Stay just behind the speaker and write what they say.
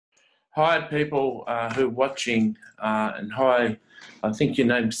Hi, people who are watching, and hi, I think your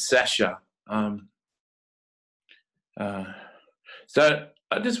name's Sasha. Um, uh, so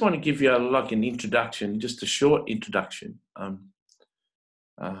I just want to give you an introduction, just a short introduction. Uh,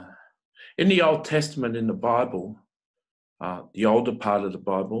 in the Old Testament, in the Bible, the older part of the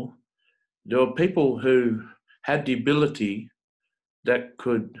Bible, there were people who had the ability that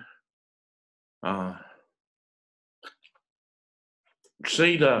could uh,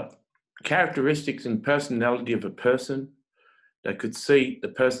 see the characteristics and personality of a person. They could see the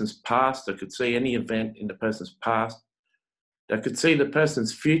person's past. They could see any event in the person's past. They could see the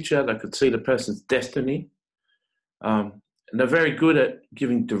person's future. They could see the person's destiny. And they're very good at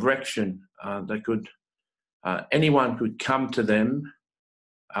giving direction. Anyone could come to them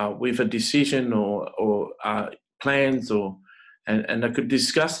with a decision or plans, and they could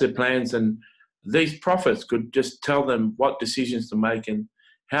discuss their plans. And these prophets could just tell them what decisions to make and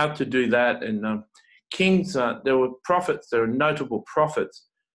how to do that. And kings, there were prophets. There were notable prophets,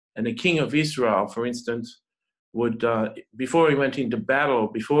 and the king of Israel, for instance, would before he went into battle,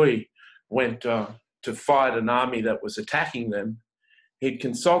 before he went to fight an army that was attacking them, he'd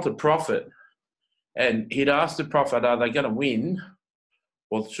consult a prophet, and he'd ask the prophet, are they going to win,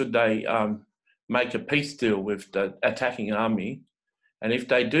 or should they make a peace deal with the attacking army? And if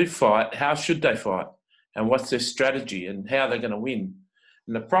they do fight, how should they fight? And what's their strategy, and how they're going to win?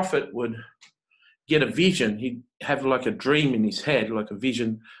 And the prophet would get a vision. He'd have like a dream in his head, like a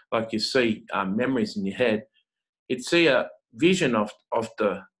vision, like you see memories in your head. He'd see a vision of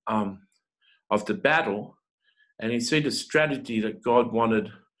the battle, and he'd see the strategy that God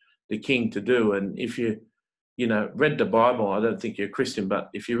wanted the king to do. And if you read the Bible, I don't think you're a Christian, but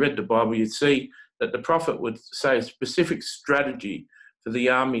if you read the Bible, you'd see that the prophet would say a specific strategy for the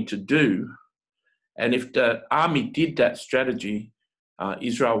army to do, and if the army did that strategy,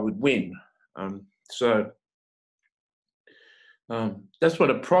 Israel would win. So that's what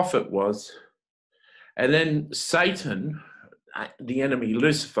a prophet was. And then Satan, the enemy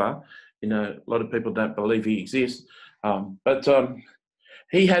Lucifer, a lot of people don't believe he exists, but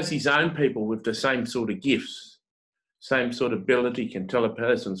he has his own people with the same sort of gifts, same sort of ability, can tell a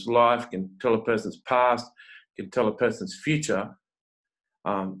person's life, can tell a person's past, can tell a person's future.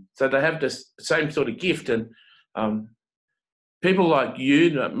 So they have this same sort of gift. And people like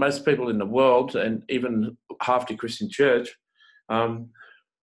you, most people in the world, and even half the Christian church,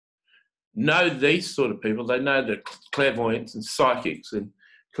 know these sort of people. They know the clairvoyants and psychics, and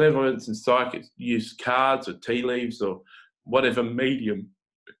clairvoyants and psychics use cards or tea leaves or whatever medium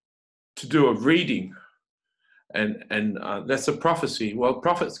to do a reading, and that's a prophecy. Well,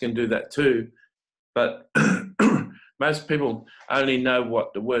 prophets can do that too, but most people only know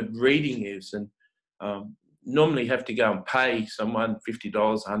what the word reading is, and normally have to go and pay someone $50,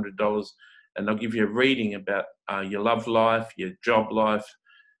 $100, and they'll give you a reading about your love life, your job life,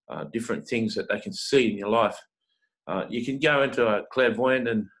 different things that they can see in your life. You can go into a clairvoyant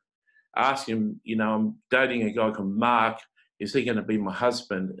and ask him, I'm dating a guy called Mark. Is he going to be my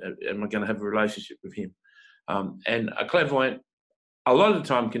husband? Am I going to have a relationship with him? And a clairvoyant, a lot of the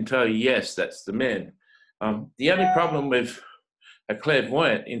time, can tell you, yes, that's the man. The only problem with a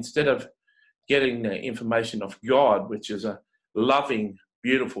clairvoyant, instead of getting the information of God, which is a loving,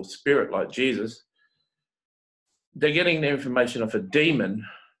 beautiful spirit like Jesus, they're getting the information of a demon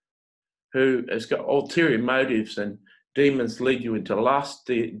who has got ulterior motives, and demons lead you into lust,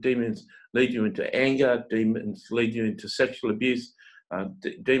 demons lead you into anger, demons lead you into sexual abuse,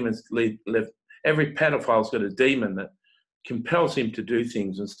 demons lead every pedophile's got a demon that compels him to do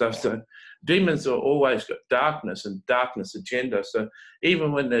things and stuff. So demons are always got darkness and darkness agenda. So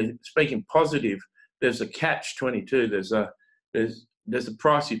even when they're speaking positive, there's a catch-22. There's a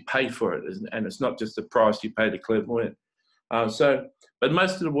price you pay for it, and it's not just the price you pay to clairvoyant. But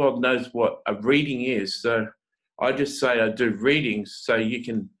most of the world knows what a reading is. So I just say I do readings so you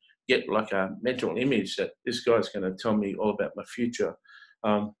can get like a mental image that this guy's going to tell me all about my future,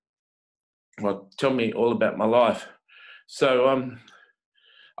 well, tell me all about my life. So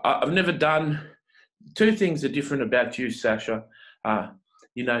I've never done. Two things are different about you, Sasha.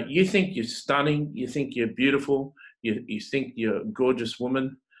 You think you're stunning, you think you're beautiful, you think you're a gorgeous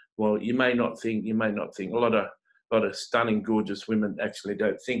woman. Well, you may not think. A lot of stunning, gorgeous women actually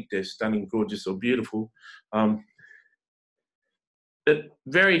don't think they're stunning, gorgeous, or beautiful. But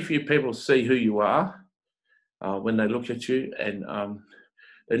very few people see who you are when they look at you, and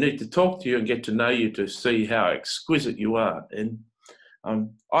they need to talk to you and get to know you to see how exquisite you are. And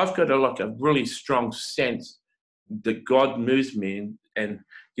I've got a really strong sense that God moves me and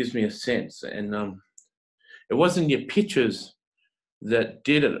gives me a sense. And it wasn't your pictures that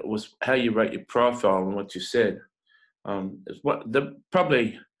did it. It was how you wrote your profile and what you said. It's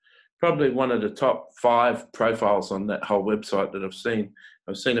probably one of the top 5 profiles on that whole website that I've seen.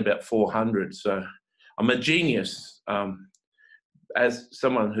 I've seen about 400. So I'm a genius. As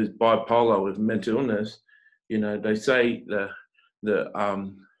someone who's bipolar with mental illness, they say the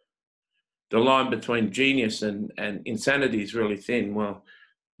line between genius and insanity is really thin. Well,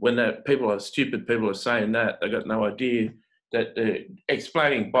 when stupid people are saying that, they got no idea that they're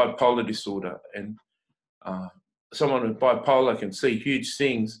explaining bipolar disorder. And someone with bipolar can see huge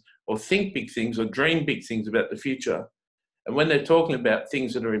things or think big things or dream big things about the future. And when they're talking about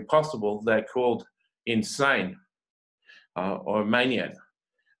things that are impossible, they're called insane or a maniac.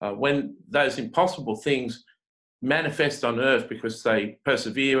 When those impossible things manifest on earth because they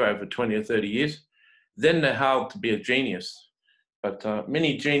persevere over 20 or 30 years, then they're held to be a genius. But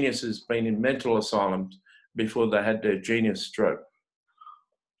many geniuses been in mental asylums before they had their genius stroke.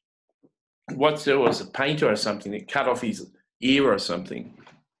 Once there was a painter or something that cut off his ear or something,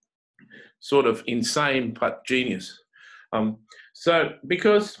 sort of insane but genius. So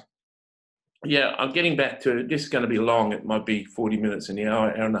because, I'm getting back to, this is going to be long. It might be 40 minutes, an hour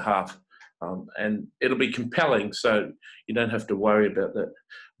and a half. And it'll be compelling, so you don't have to worry about that.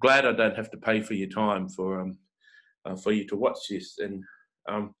 Glad I don't have to pay for your time for you to watch this. And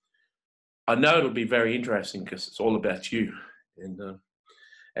I know it'll be very interesting because it's all about you.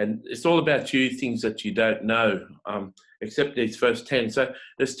 And it's all about you, things that you don't know, except these first 10. So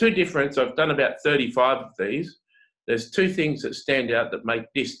there's 2 different, I've done about 35 of these. There's 2 things that stand out that make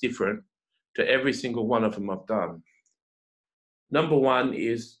this different to every single one of them I've done. Number 1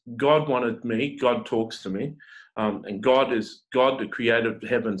 is God wanted me, God talks to me, and God is God, the creator of the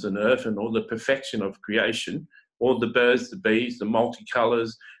heavens and earth and all the perfection of creation, all the birds, the bees, the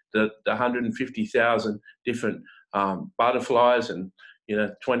multicolours, the 150,000 different butterflies and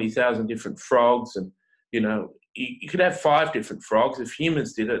 20,000 different frogs. And you could have 5 different frogs. If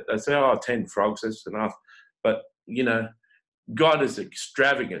humans did it, they'd say, 10 frogs, that's enough. But God is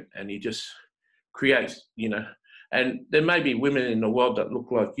extravagant and he just creates, and there may be women in the world that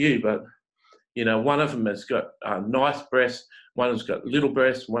look like you, but one of them has got nice breasts, one's got little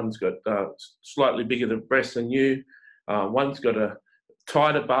breasts, one's got slightly bigger breasts than you, one's got a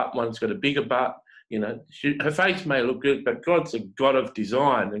tighter butt, one's got a bigger butt. Her face may look good, but God's a God of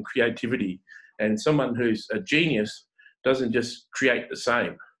design and creativity. And someone who's a genius doesn't just create the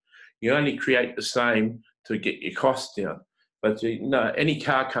same. You only create the same to get your costs down. But any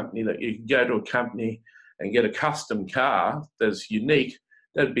car company that you can go to a company and get a custom car that's unique,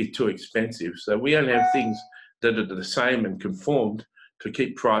 that'd be too expensive. So we only have things that are the same and conformed to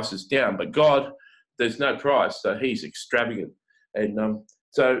keep prices down. But God, there's no price, so he's extravagant. And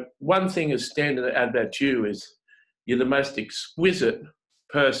so one thing is standing out about you is you're the most exquisite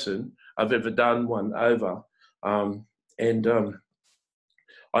person I've ever done one over. I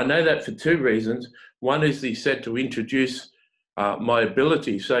know that for 2 reasons. One is he said to introduce my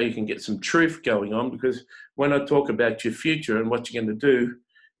ability so you can get some truth going on, because when I talk about your future and what you're going to do,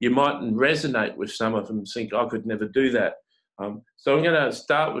 you mightn't resonate with some of them and think, I could never do that. So I'm going to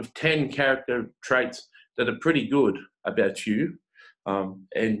start with 10 character traits that are pretty good about you.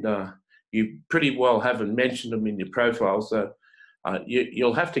 You pretty well haven't mentioned them in your profile. So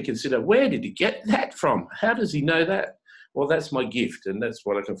you'll have to consider, where did he get that from? How does he know that? Well, that's my gift, and that's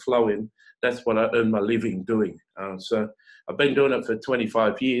what I can flow in. That's what I earn my living doing. So I've been doing it for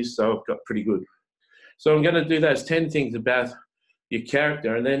 25 years, so I've got pretty good. So I'm going to do those 10 things about your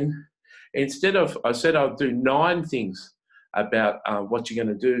character, and then instead of, I said I'll do 9 things about what you're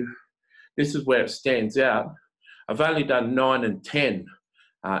going to do. This is where it stands out. I've only done 9 and 10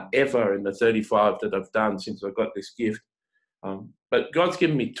 ever in the 35 that I've done since I got this gift. But God's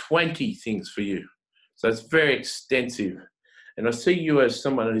given me 20 things for you. So it's very extensive. And I see you as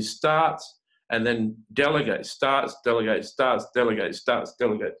someone who starts and then delegates, starts, delegates, starts, delegates, starts,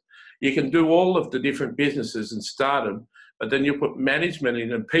 delegates. You can do all of the different businesses and start them, but then you put management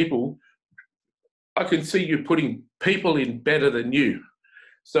in and people. I can see you putting people in better than you.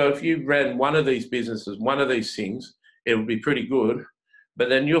 So if you ran one of these businesses, one of these things, it would be pretty good. But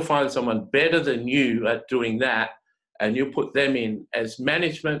then you'll find someone better than you at doing that, and you'll put them in as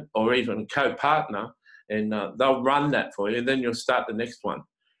management or even co-partner, and they'll run that for you, and then you'll start the next one.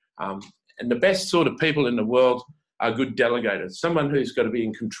 And the best sort of people in the world are good delegators. Someone who's got to be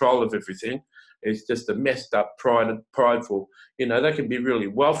in control of everything is just a messed up, prideful. They can be really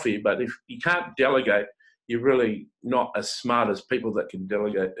wealthy, but if you can't delegate, you're really not as smart as people that can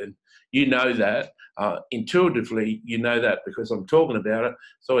delegate. And you know that. Intuitively, you know that because I'm talking about it,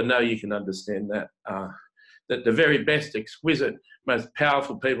 so I know you can understand that. That the very best exquisite most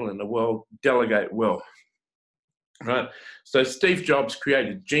powerful people in the world delegate well, right? So Steve Jobs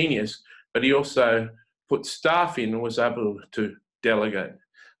created genius, but he also put staff in and was able to delegate.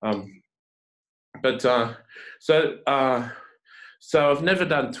 So I've never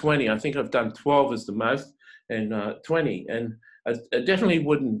done 20. I think I've done 12 as the most, and 20. And I definitely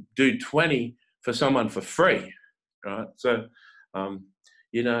wouldn't do 20 for someone for free, right? So,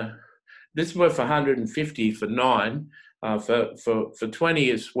 this is worth 150 for 9. For 20,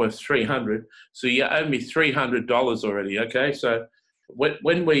 it's worth 300. So you owe me $300 already. Okay. So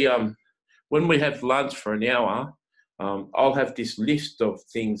when we have lunch for an hour, I'll have this list of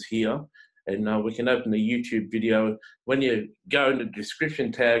things here, and we can open the YouTube video. When you go in the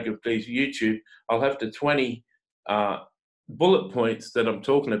description tag of these YouTube, I'll have the 20 bullet points that I'm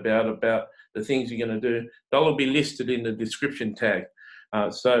talking about the things you're going to do. They'll be listed in the description tag.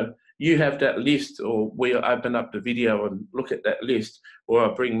 So you have that list, or we'll open up the video and look at that list, or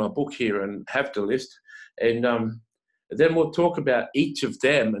I'll bring my book here and have the list. And then we'll talk about each of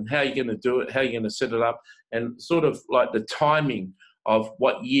them and how you're going to do it, how you're going to set it up, and sort of like the timing of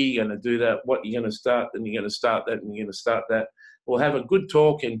what year you're going to do that, what you're going to start, and you're going to start that, and you're going to start that. We'll have a good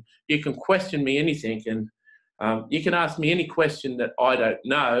talk, and you can question me anything, and you can ask me any question that I don't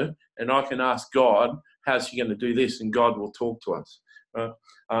know, and I can ask God, how's he going to do this, and God will talk to us.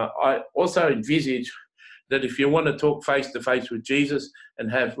 I also envisage that if you want to talk face-to-face with Jesus and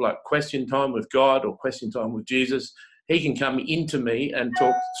have like question time with God or question time with Jesus, he can come into me and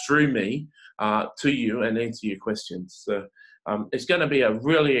talk through me to you and answer your questions. So it's going to be a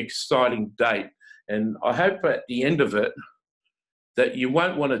really exciting date. And I hope at the end of it that you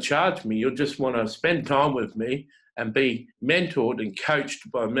won't want to charge me. You'll just want to spend time with me and be mentored and coached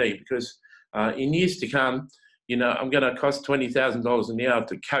by me, because in years to come, I'm going to cost $20,000 an hour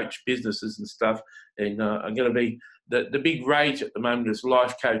to coach businesses and stuff. And I'm going to be, the big rage at the moment is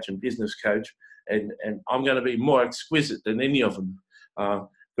life coach and business coach. And I'm going to be more exquisite than any of them,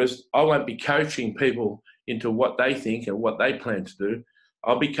 because I won't be coaching people into what they think and what they plan to do.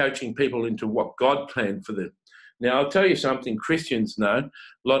 I'll be coaching people into what God planned for them. Now, I'll tell you something Christians know.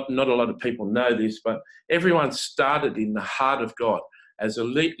 Not a lot of people know this, but everyone started in the heart of God as a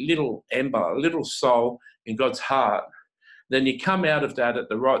little ember, a little soul in God's heart. Then you come out of that at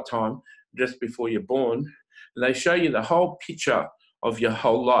the right time, just before you're born, and they show you the whole picture of your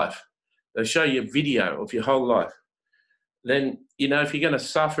whole life. They show you a video of your whole life. Then, if you're going to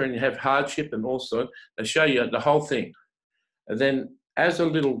suffer and you have hardship and all sorts, they show you the whole thing. And then as a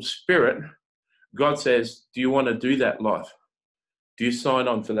little spirit, God says, do you want to do that life? Do you sign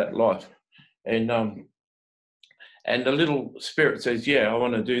on for that life? And the little spirit says, yeah, I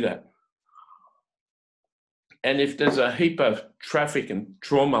want to do that. And if there's a heap of traffic and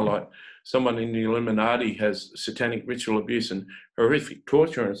trauma, like someone in the Illuminati has satanic ritual abuse and horrific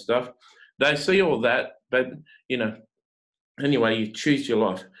torture and stuff, they see all that, but, anyway, you choose your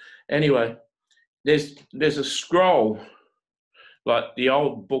life. Anyway, there's a scroll, like the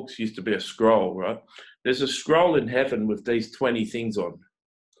old books used to be a scroll, right? There's a scroll in heaven with these 20 things on.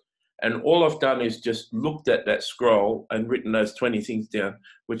 And all I've done is just looked at that scroll and written those 20 things down,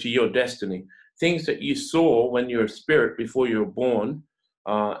 which are your destiny. Things that you saw when you were a spirit before you were born,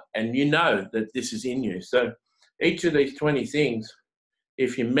 and you know that this is in you. So each of these 20 things,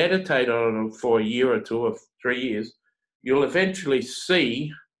 if you meditate on them for a year or 2 or 3 years, you'll eventually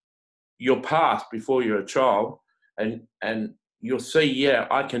see your past before you're a child, and you'll see, yeah,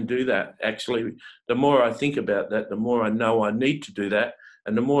 I can do that. Actually, the more I think about that, the more I know I need to do that,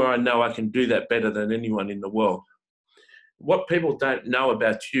 and the more I know I can do that better than anyone in the world. What people don't know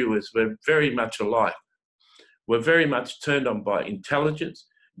about you is we're very much alike. We're very much turned on by intelligence,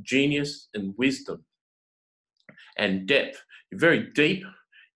 genius, and wisdom, and depth. You're very deep.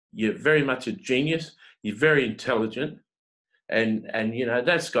 You're very much a genius. You're very intelligent, and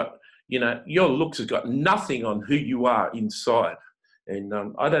that's got, your looks has got nothing on who you are inside. And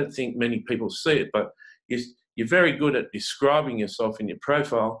I don't think many people see it, but you're very good at describing yourself in your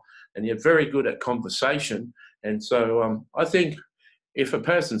profile, and you're very good at conversation. And so I think if a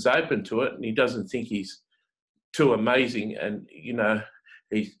person's open to it and he doesn't think he's too amazing, and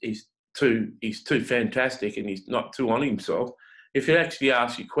he's too fantastic, and he's not too on himself, if he actually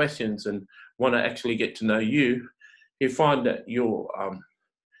asks you questions and want to actually get to know you, you find that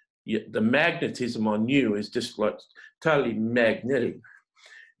the magnetism on you is just like totally magnetic.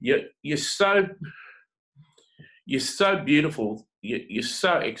 You're so beautiful. You're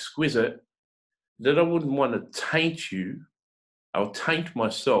so exquisite that I wouldn't want to taint you. I'll taint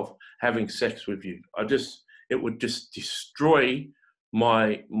myself having sex with you. It would just destroy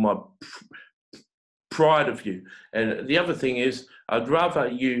my pride of you. And the other thing is, I'd rather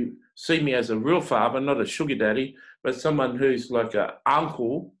you see me as a real father, not a sugar daddy, but someone who's like an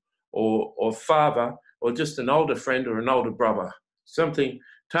uncle or father, or just an older friend or an older brother, something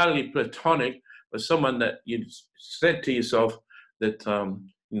totally platonic, or someone that you said to yourself that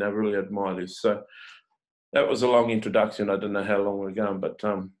really admire this. So that was a long introduction. I don't know how long we're going, but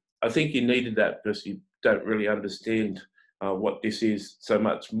I think you needed that because you don't really understand what this is so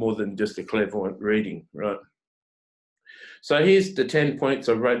much more than just a clairvoyant reading, right? So here's the 10 points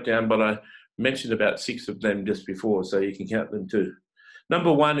I wrote down, but I mentioned about 6 of them just before, so you can count them too.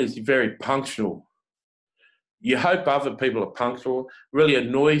 Number 1 is you're very punctual. You hope other people are punctual. Really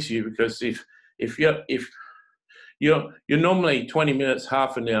annoys you because if you're normally 20 minutes,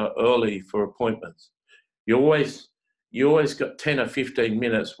 half an hour early for appointments, you always got 10 or 15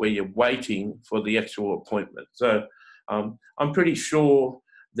 minutes where you're waiting for the actual appointment. So I'm pretty sure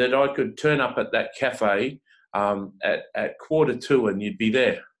that I could turn up at that cafe at 1:45 and you'd be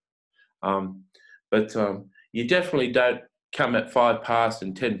there. But you definitely don't come at 5 past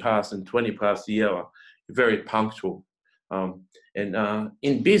and 10 past and 20 past the hour. You're very punctual. And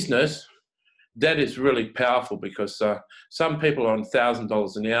in business, that is really powerful because some people are on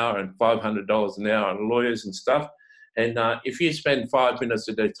 $1,000 an hour and $500 an hour and lawyers and stuff. And if you spend 5 minutes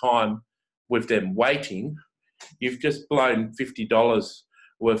of their time with them waiting, you've just blown $50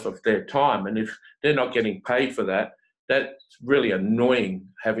 worth of their time. And if they're not getting paid for that, that's really annoying,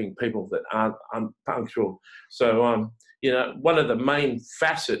 having people that aren't punctual. So, one of the main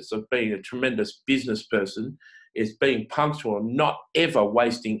facets of being a tremendous business person is being punctual and not ever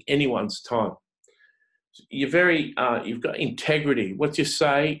wasting anyone's time. You've got integrity. What you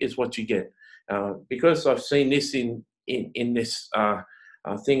say is what you get. Because I've seen this in this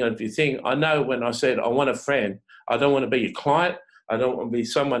thing of your thing, I know when I said I want a friend, I don't want to be your client. I don't want to be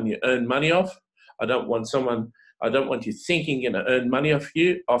someone you earn money off. I don't want you thinking you're going to earn money off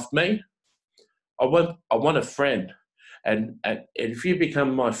me. I want a friend, and if you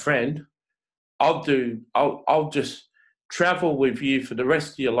become my friend, I'll just travel with you for the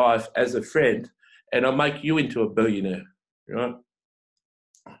rest of your life as a friend, and I'll make you into a billionaire, right?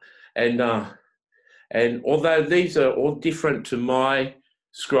 And although these are all different to my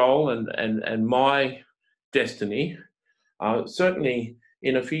scroll and my destiny, certainly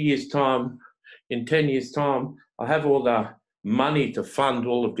in a few years' time, in 10 years' time, I have all the money to fund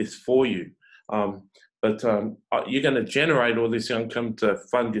all of this for you. But you're going to generate all this income to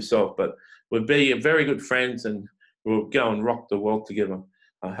fund yourself. But we'll be very good friends and we'll go and rock the world together.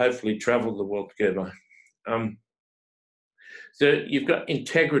 Hopefully travel the world together. So you've got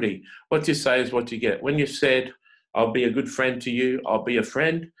integrity. What you say is what you get. When you said, I'll be a good friend to you, I'll be a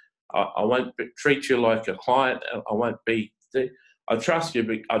friend. I won't treat you like a client. I won't be... I trust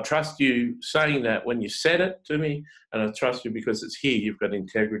you. I trust you saying that when you said it to me, and I trust you because it's here. You've got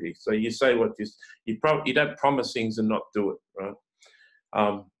integrity. So you say what you don't promise things and not do it,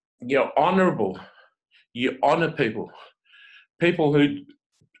 right? You're honourable. You honour people. People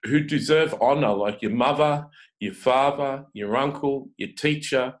who deserve honour, like your mother, your father, your uncle, your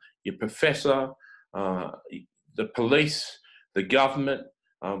teacher, your professor, the police, the government.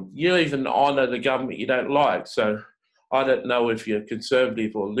 You even honour the government you don't like. So I don't know if you're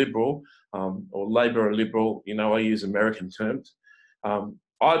conservative or liberal, or Labor or liberal. I use American terms.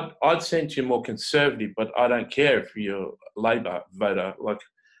 I'd send you more conservative, but I don't care if you're a Labor voter.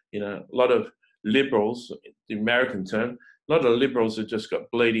 A lot of liberals, the American term, a lot of liberals have just got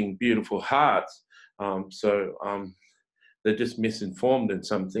bleeding, beautiful hearts. So they're just misinformed in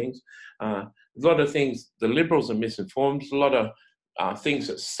some things. A lot of things, the liberals are misinformed. There's a lot of things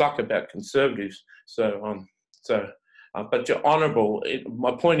that suck about conservatives. But you're honourable.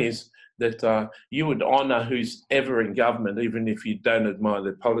 My point is that you would honour who's ever in government, even if you don't admire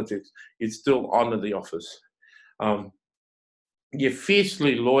their politics. You'd still honour the office. You're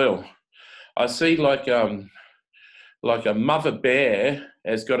fiercely loyal. I see like a mother bear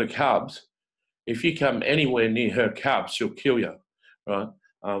has got a cubs. If you come anywhere near her cubs, she'll kill you, right?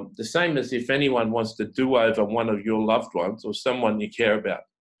 The same as if anyone wants to do over one of your loved ones or someone you care about,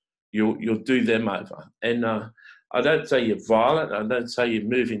 you'll do them over. And I don't say you're violent. I don't say you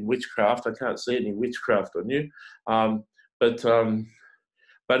move in witchcraft. I can't see any witchcraft on you.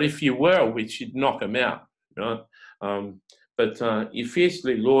 But if you were a witch, you'd knock them out, right? But you're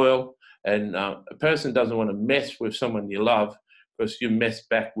fiercely loyal, and a person doesn't want to mess with someone you love because you mess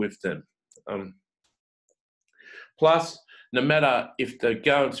back with them. Plus, no matter if they're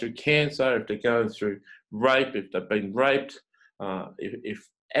going through cancer, if they're going through rape, if they've been raped, if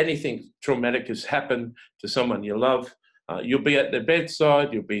anything traumatic has happened to someone you love, You'll be at their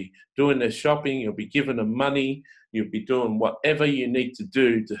bedside, you'll be doing their shopping, you'll be giving them money, you'll be doing whatever you need to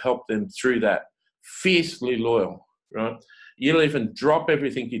do to help them through that. Fiercely loyal, right? You'll even drop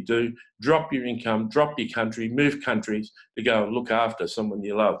everything you do, drop your income, drop your country, move countries to go and look after someone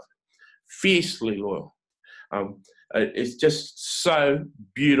you love. Fiercely loyal. It's just so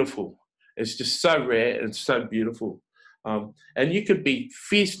beautiful. It's just so rare and so beautiful. And you could be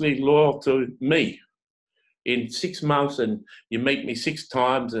fiercely loyal to me in 6 months, and you meet me 6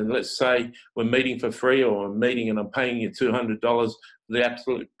 times, and let's say we're meeting for free, or I'm meeting and I'm paying you $200 for the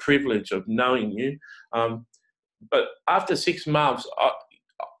absolute privilege of knowing you. But after 6 months,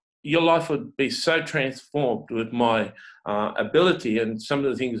 your life would be so transformed with my ability and some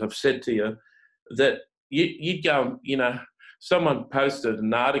of the things I've said to you that you'd go, someone posted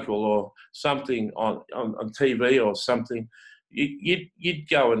an article or something on TV or something, you'd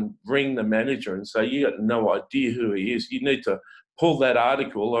go and ring the manager and say, you got no idea who he is. You need to pull that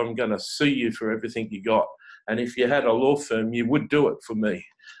article, or I'm going to sue you for everything you got. And if you had a law firm, you would do it for me.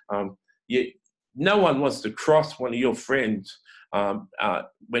 No one wants to cross one of your friends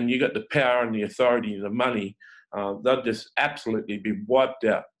when you got the power and the authority and the money. They'll just absolutely be wiped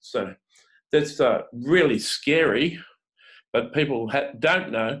out. So that's really scary, but people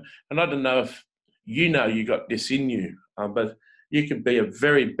don't know. And I don't know if you know you got this in you, but you could be a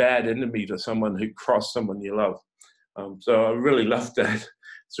very bad enemy to someone who crossed someone you love. So I really love that.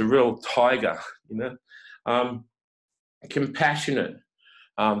 It's a real tiger, compassionate.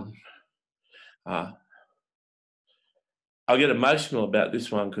 I get emotional about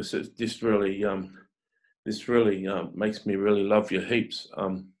this one because this really makes me really love you heaps.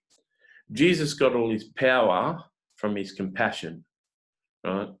 Jesus got all his power from his compassion,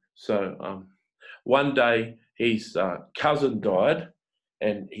 right? So one day his cousin died,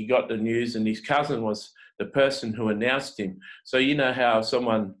 and he got the news, and his cousin was the person who announced him. So you know how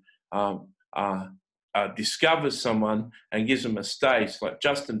someone discovers someone and gives them a stage, like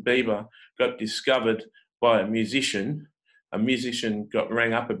Justin Bieber got discovered by a musician. A musician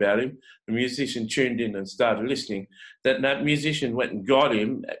rang up about him. The musician tuned in and started listening. That musician went and got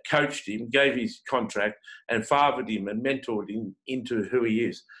him, coached him, gave his contract, and fathered him and mentored him into who he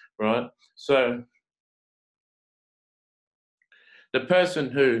is, right? So the person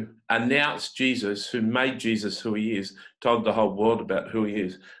who announced Jesus, who made Jesus who he is, told the whole world about who he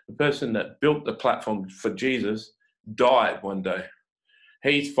is. The person that built the platform for Jesus died one day.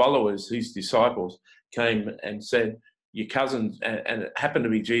 His followers, his disciples, came and said, your cousin, and it happened to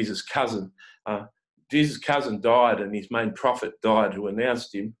be Jesus' cousin. Jesus' cousin died, and his main prophet died who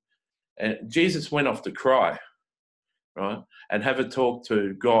announced him. And Jesus went off to cry, right, and have a talk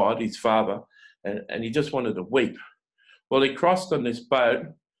to God, his Father, and he just wanted to weep. Well, he crossed on this boat,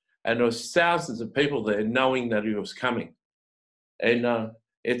 and there was thousands of people there knowing that he was coming. And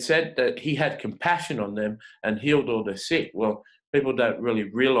it said that he had compassion on them and healed all their sick. Well, people don't really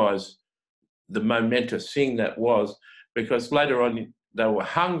realize the momentous thing that was, because later on they were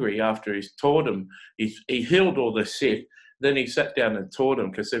hungry after he's taught them. He healed all the sick. Then he sat down and taught them,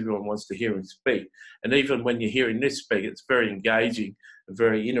 because everyone wants to hear him speak. And even when you're hearing this speak, it's very engaging and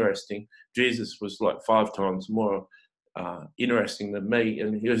very interesting. Jesus was like 5 times more interesting than me,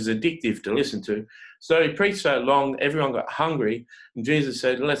 and he was addictive to listen to. So he preached so long, everyone got hungry, and Jesus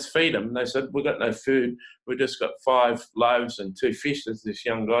said, let's feed them. And they said, we've got no food. We've just got 5 loaves and 2 fish that this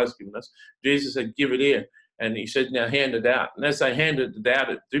young guy's given us. Jesus said, give it here. And he said, now hand it out. And as they handed it out,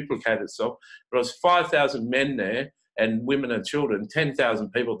 it duplicated itself. There was 5,000 men there, and women and children,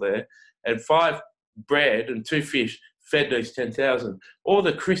 10,000 people there, and 5 bread and 2 fish fed these 10,000. All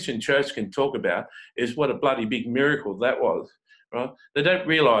the Christian church can talk about is what a bloody big miracle that was, right? They don't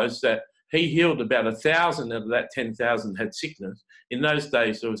realise that he healed about 1,000 out of that 10,000 had sickness. In those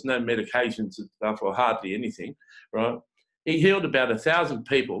days, there was no medications and stuff, or hardly anything, right? He healed about 1,000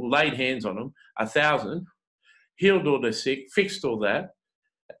 people, laid hands on them, 1,000, healed all their sick, fixed all that,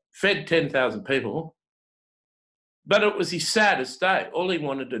 fed 10,000 people. But it was his saddest day. All he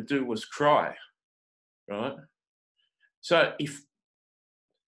wanted to do was cry, right? So if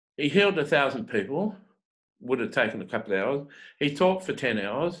he healed 1,000 people, would have taken a couple of hours. He talked for 10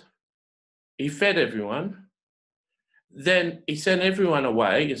 hours. He fed everyone. Then he sent everyone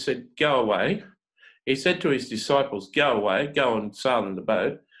away and said, go away. He said to his disciples, go away, go and sail in the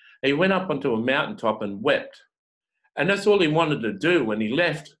boat. He went up onto a mountaintop and wept. And that's all he wanted to do when he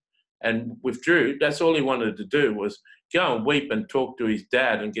left and withdrew. That's all he wanted to do was go and weep and talk to his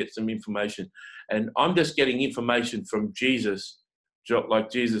dad and get some information. And I'm just getting information from Jesus, like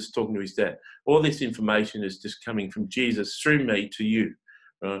Jesus talking to his dad. All this information is just coming from Jesus through me to you,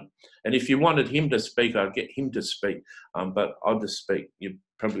 right? And if you wanted him to speak, I'd get him to speak, but I'll just speak. You'd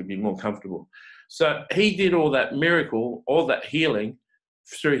probably be more comfortable. So he did all that miracle, all that healing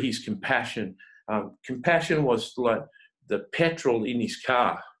through his compassion. Compassion was like the petrol in his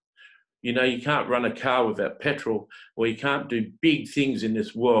car. You know, you can't run a car without petrol, or you can't do big things in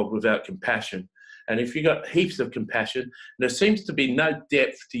this world without compassion. And if you've got heaps of compassion, there seems to be no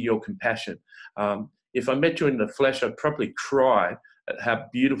depth to your compassion. If I met you in the flesh, I'd probably cry at how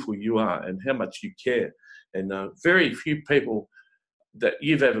beautiful you are and how much you care. And very few people that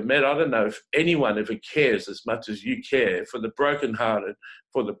you've ever met, I don't know if anyone ever cares as much as you care for the brokenhearted,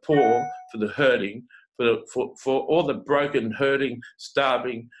 for the poor, for the hurting, for all the broken, hurting,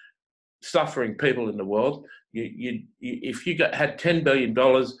 starving, suffering people in the world. If you had $10 billion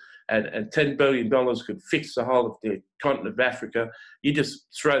and $10 billion could fix the whole of the continent of Africa, you just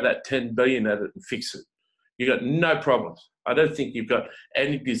throw that 10 billion at it and fix it. You got no problems. I don't think you've got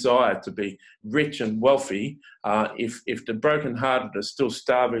any desire to be rich and wealthy. If the brokenhearted are still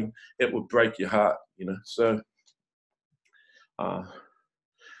starving, it will break your heart, you know. So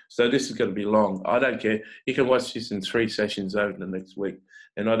this is going to be long. I don't care. You can watch this in 3 sessions over the next week,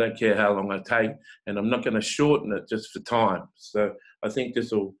 and I don't care how long I take, and I'm not going to shorten it just for time. So I think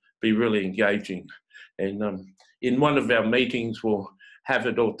this will be really engaging. And in one of our meetings, we'll have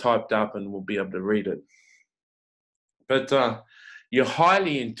it all typed up and we'll be able to read it. But you're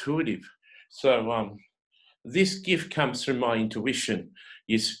highly intuitive. So this gift comes through my intuition.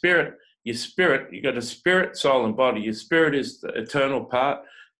 Your spirit, you've got a spirit, soul, and body. Your spirit is the eternal part.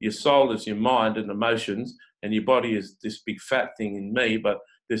 Your soul is your mind and emotions, and your body is this big fat thing in me, but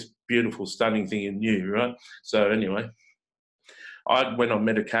this beautiful, stunning thing in you, right? So anyway, I went on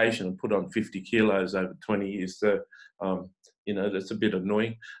medication and put on 50 kilos over 20 years. So, you know, that's a bit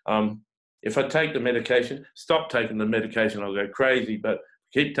annoying. If I take the medication, stop taking the medication, I'll go crazy, but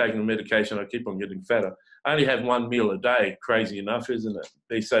keep taking the medication, I keep on getting fatter. I only have 1 meal a day, crazy enough, isn't it?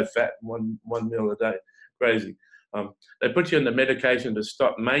 Be so fat, one meal a day, crazy. They put you on the medication to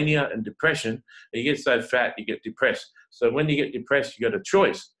stop mania and depression. And you get so fat, you get depressed. So when you get depressed, you got a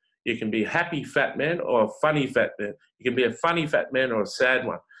choice. You can be a happy fat man or a funny fat man. You can be a funny fat man or a sad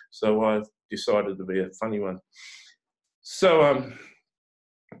one. So I decided to be a funny one. So,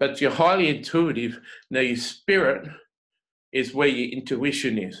 but you're highly intuitive. Now your spirit is where your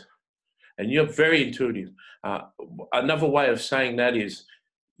intuition is. And you're very intuitive. Another way of saying that is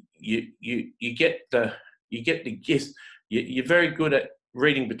you get the gist. You're very good at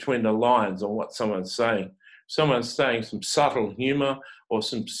reading between the lines on what someone's saying. Someone's saying some subtle humor or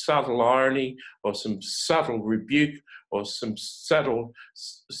some subtle irony or some subtle rebuke or some subtle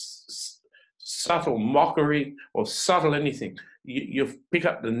mockery or subtle anything. You pick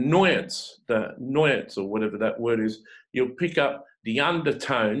up the nuance or whatever that word is. You'll pick up the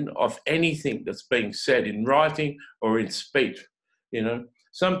undertone of anything that's being said in writing or in speech. You know,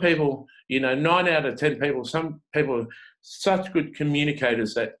 some people, you know, 9 out of 10 people, some people are such good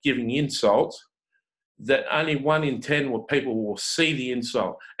communicators at giving insults that only 1 in 10 people will see the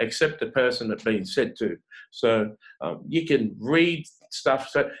insult, except the person that's being said to. So you can read stuff,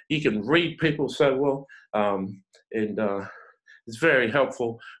 so you can read people so well, and it's very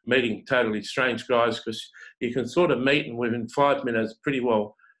helpful meeting totally strange guys, because you can sort of meet and within 5 minutes pretty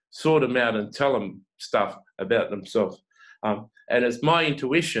well sort them out and tell them stuff about themselves. And it's my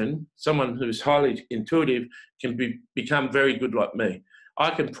intuition, someone who's highly intuitive can become very good like me.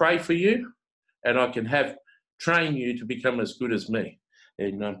 I can pray for you and I can train you to become as good as me.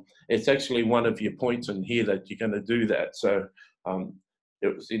 And it's actually one of your points in here that you're going to do that. So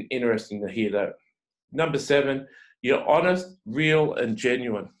it was interesting to hear that. Number 7, you're honest, real, and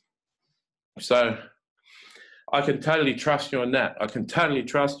genuine. So I can totally trust you on that. I can totally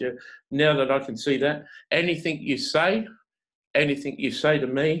trust you now that I can see that. Anything you say to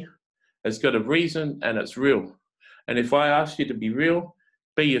me has got a reason and it's real. And if I ask you to be real,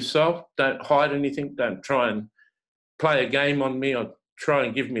 be yourself. Don't hide anything. Don't try and play a game on me or try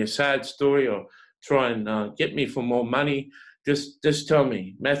and give me a sad story or try and get me for more money. Just tell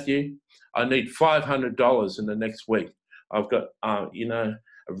me, Matthew, I need $500 in the next week. I've got, you know,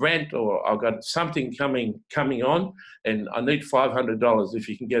 a rent or I've got something coming on and I need $500 if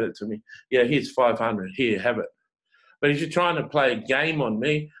you can get it to me. Yeah, here's 500. Here, have it. But if you're trying to play a game on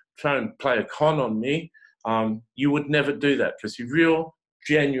me, try and play a con on me, you would never do that because you're real,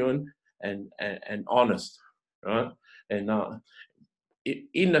 genuine, and honest, right? And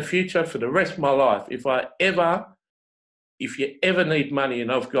in the future, for the rest of my life, if you ever need money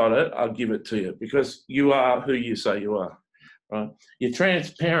and I've got it, I'll give it to you because you are who you say you are, right? You're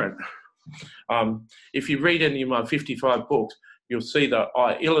transparent. If you read any of my 55 books, you'll see that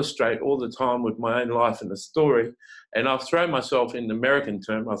I illustrate all the time with my own life and the story. And I'll throw myself, in the American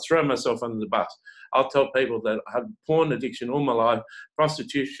term, I'll throw myself under the bus. I'll tell people that I had porn addiction all my life,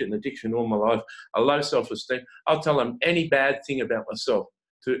 prostitution addiction all my life, a low self-esteem. I'll tell them any bad thing about myself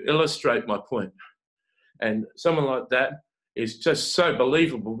to illustrate my point. And someone like that is just so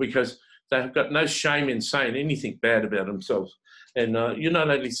believable because they've got no shame in saying anything bad about themselves. And you not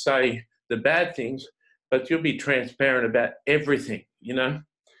only say the bad things, but you'll be transparent about everything, you know.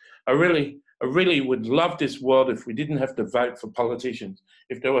 I really would love this world if we didn't have to vote for politicians.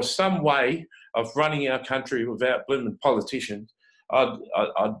 If there was some way of running our country without blooming politicians,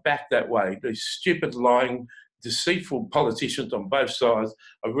 I'd back that way. These stupid, lying, deceitful politicians on both sides,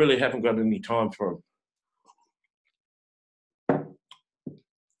 I really haven't got any time for them.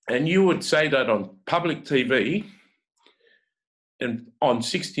 And you would say that on public TV and on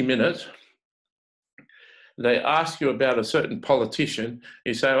 60 Minutes, they ask you about a certain politician,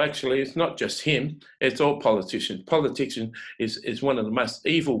 you say, oh, actually, it's not just him, it's all politicians. Politician is one of the most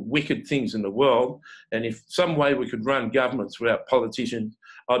evil, wicked things in the world. And if some way we could run governments without politicians,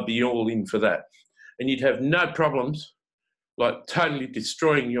 I'd be all in for that. And you'd have no problems, like totally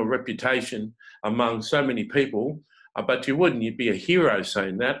destroying your reputation among so many people, but you wouldn't. You'd be a hero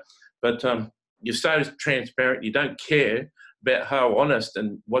saying that. But you're so transparent, you don't care about how honest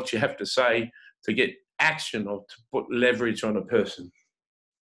and what you have to say to get action or to put leverage on a person.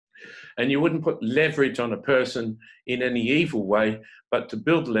 And you wouldn't put leverage on a person in any evil way, but to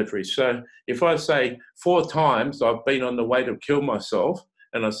build leverage. So if I say 4 times I've been on the way to kill myself,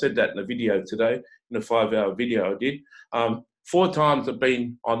 and I said that in a video today, in a 5-hour video I did, 4 times I've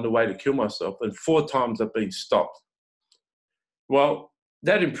been on the way to kill myself and 4 times I've been stopped. Well,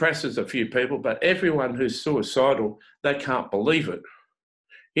 that impresses a few people, but everyone who's suicidal, they can't believe it.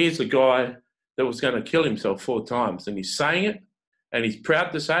 Here's a guy that was going to kill himself 4 times, and he's saying it, and he's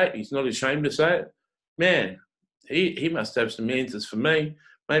proud to say it. He's not ashamed to say it. Man, he must have some answers for me.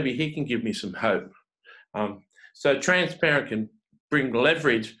 Maybe he can give me some hope. So transparent can bring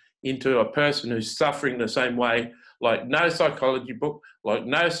leverage into a person who's suffering the same way, like no psychology book, like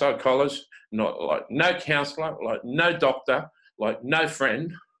no psychologist, not like no counsellor, like no doctor, like no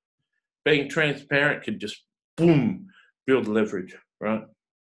friend. Being transparent can just, boom, build leverage, right?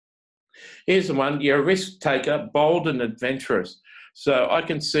 Here's the one, you're a risk taker, bold and adventurous. So I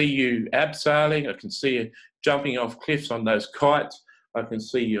can see you abseiling, I can see you jumping off cliffs on those kites, I can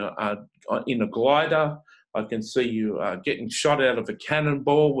see you in a glider, I can see you getting shot out of a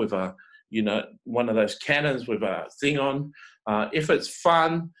cannonball with a, you know, one of those cannons with a thing on. If it's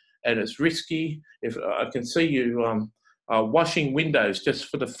fun and it's risky, if I can see you washing windows just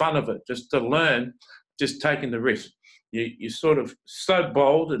for the fun of it, just to learn, just taking the risk. You're sort of so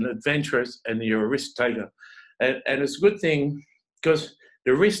bold and adventurous, and you're a risk taker. And it's a good thing, because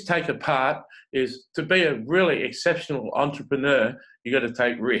the risk taker part is to be a really exceptional entrepreneur, you got to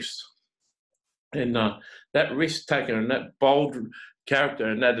take risks. And that risk taker and that bold character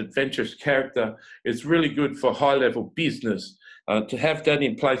and that adventurous character is really good for high-level business. To have that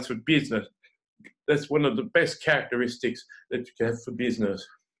in place for business, that's one of the best characteristics that you can have for business.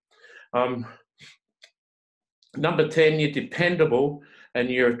 Number 10, you're dependable and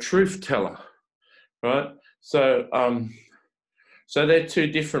you're a truth teller, right? So, so they're 2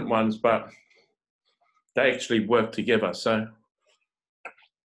 different ones, but they actually work together. So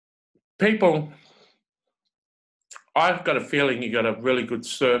people, I've got a feeling you got a really good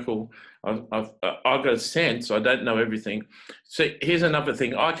circle. I've got a sense, I don't know everything. So here's another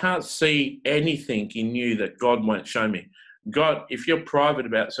thing. I can't see anything in you that God won't show me. God, if you're private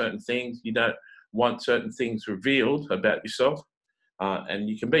about certain things, you don't want certain things revealed about yourself, and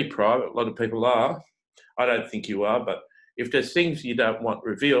you can be private. A lot of people are. I don't think you are, but if there's things you don't want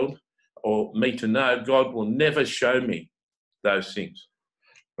revealed or me to know, God will never show me those things,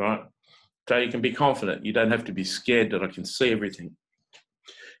 right? So you can be confident. You don't have to be scared that I can see everything.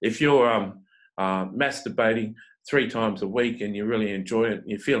 If you're masturbating 3 times a week and you really enjoy it and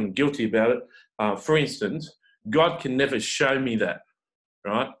you're feeling guilty about it, for instance, God can never show me that,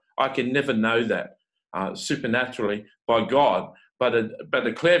 right? I can never know that supernaturally by God, but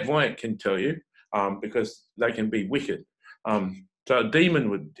a clairvoyant can tell you, because they can be wicked. So a demon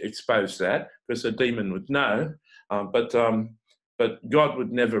would expose that, because a demon would know, but God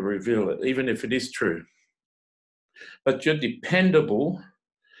would never reveal it, even if it is true. But you're dependable,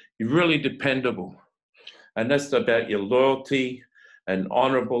 you're really dependable. And that's about your loyalty and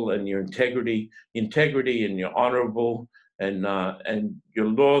honourable and your integrity and your honourable and your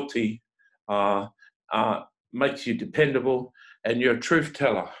loyalty makes you dependable, and you're a truth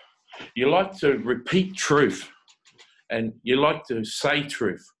teller. You like to repeat truth, and you like to say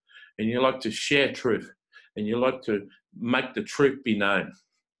truth, and you like to share truth, and you like to make the truth be known.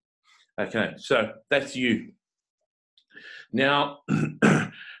 Okay, so that's you. Now,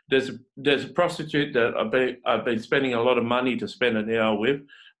 there's a prostitute that I've been spending a lot of money to spend an hour with,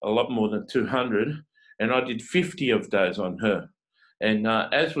 a lot more than 200, and I did 50 of those on her. And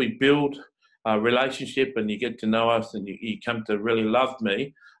as we build a relationship and you get to know us and you come to really love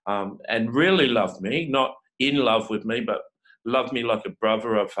me, and really love me, not in love with me, but love me like a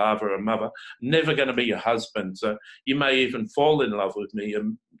brother, a father, a mother, never going to be your husband. So you may even fall in love with me.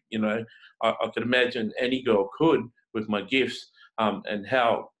 You know, I could imagine any girl could with my gifts and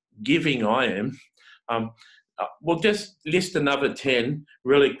how giving I am. We'll just list another 10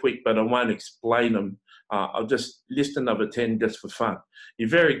 really quick, but I won't explain them. I'll just list another 10 just for fun. You're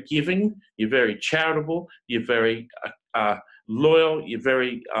very giving, you're very charitable, you're very loyal, you're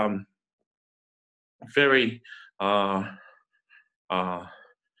very, very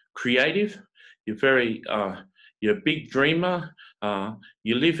creative, you're a big dreamer.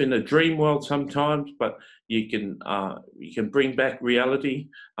 You live in a dream world sometimes, but you can bring back reality.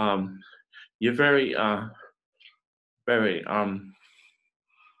 You're very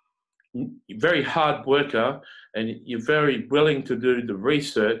very hard worker, and you're very willing to do the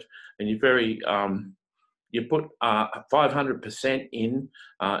research, and you're very you put 500% in,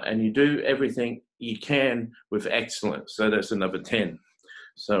 and you do everything you can with excellence. So that's another 10.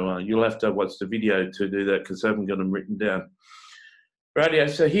 So you'll have to watch the video to do that because I haven't got them written down. Rightio,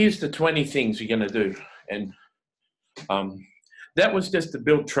 so here's the 20 things you're going to do. And that was just to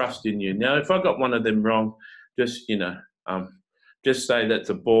build trust in you. Now, if I got one of them wrong, just, just say that's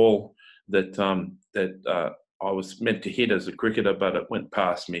a ball that I was meant to hit as a cricketer, but it went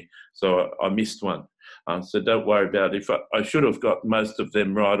past me. So I missed one. So don't worry about it. If I should have got most of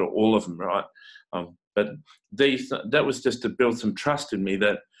them right or all of them right. But that was just to build some trust in me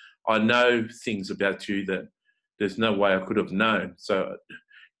that I know things about you that there's no way I could have known. So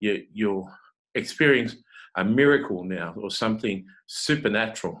you'll experience a miracle now or something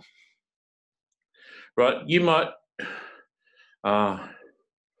supernatural. Right? You might, I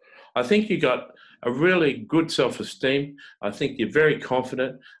think you got a really good self-esteem. I think you're very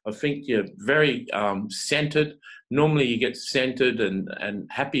confident. I think you're very centered. Normally you get centered and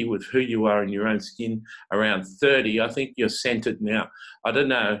happy with who you are in your own skin around 30. I think you're centered now. I don't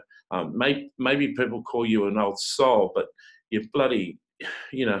know, maybe people call you an old soul, but you're bloody,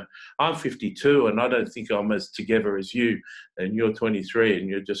 I'm 52 and I don't think I'm as together as you, and you're 23 and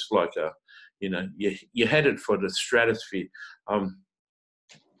you're just like you're headed for the stratosphere.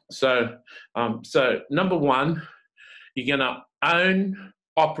 So number one, you're going to own,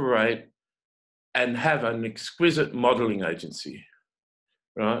 operate, and have an exquisite modeling agency,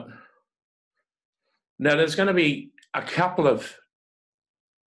 right? Now, there's going to be a couple of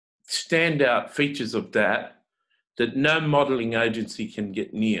standout features of that no modeling agency can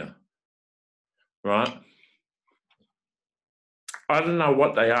get near, right? I don't know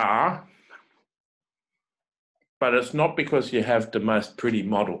what they are, but it's not because you have the most pretty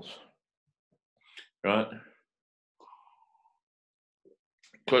models, right?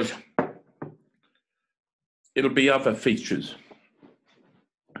 Because it'll be other features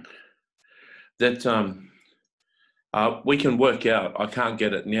that we can work out. I can't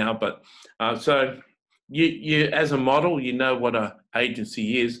get it now, but so you as a model, you know what an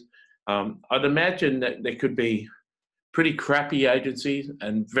agency is. I'd imagine that there could be pretty crappy agencies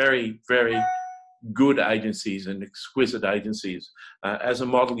and very, very good agencies and exquisite agencies. As a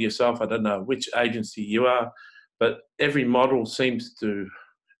model yourself, I don't know which agency you are, but every model seems to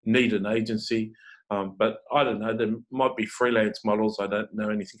need an agency. But I don't know, there might be freelance models. I don't know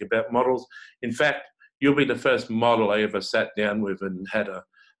anything about models. In fact, you'll be the first model I ever sat down with and had a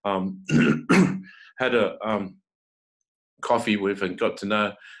coffee with and got to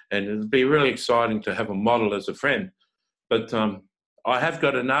know. And it'd be really exciting to have a model as a friend. But I have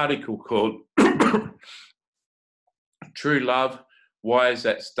got an article called True Love, Why Is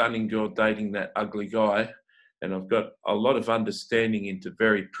That Stunning Girl Dating That Ugly Guy? And I've got a lot of understanding into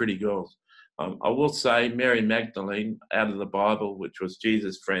very pretty girls. I will say Mary Magdalene out of the Bible, which was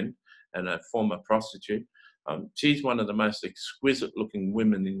Jesus' friend and a former prostitute, she's one of the most exquisite looking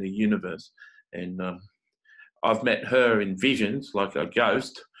women in the universe. And I've met her in visions like a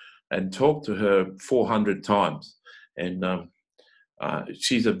ghost and talked to her 400 times. And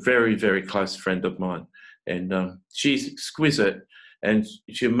she's a very, very close friend of mine. And she's exquisite, and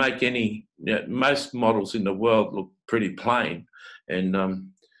she'll make most models in the world look pretty plain. And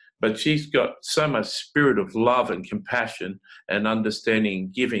but she's got so much spirit of love and compassion and understanding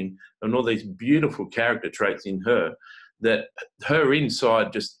and giving and all these beautiful character traits in her that her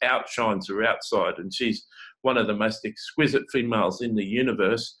inside just outshines her outside, and she's one of the most exquisite females in the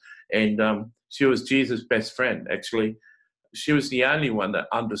universe. And she was Jesus' best friend, actually. She was the only one that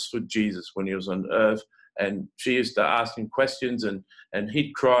understood Jesus when he was on earth, and she used to ask him questions, and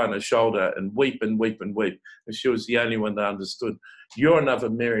he'd cry on her shoulder and weep and weep and weep, and she was the only one that understood. You're another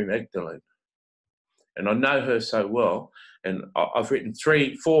Mary Magdalene. And I know her so well, and I've written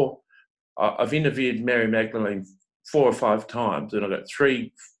I've interviewed Mary Magdalene 4 or 5 times, and I've got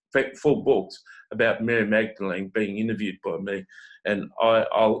 3 full books about Mary Magdalene being interviewed by me. And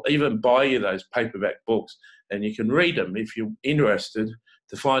I'll even buy you those paperback books, and you can read them if you're interested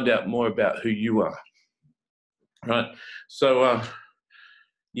to find out more about who you are. Right? So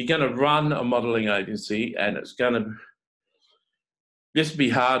you're going to run a modelling agency, and it's going to just be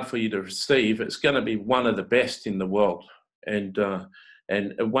hard for you to receive. It's going to be one of the best in the world. And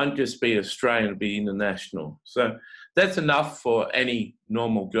it won't just be Australian, it'll be international. So that's enough for any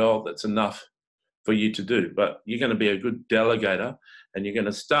normal girl. That's enough for you to do. But you're going to be a good delegator, and you're going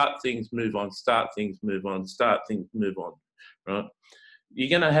to start things, move on, start things, move on, start things, move on, right? You're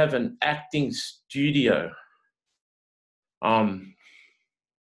going to have an acting studio.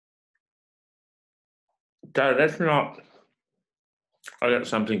 That's not... I got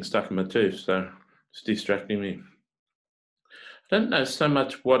something stuck in my tooth, so it's distracting me. I don't know so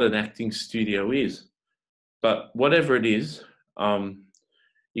much what an acting studio is, but whatever it is,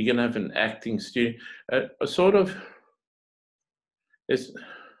 you're going to have an acting studio. A sort of... I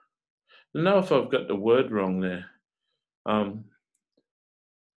don't know if I've got the word wrong there.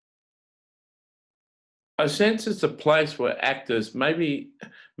 I sense it's a place where actors, maybe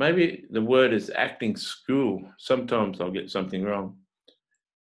the word is acting school. Sometimes I'll get something wrong.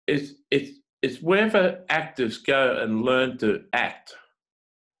 It's wherever actors go and learn to act.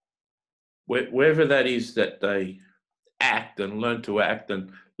 Wherever that is that they act and learn to act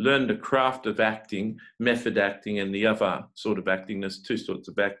and learn the craft of acting, method acting, and the other sort of acting. There's 2 sorts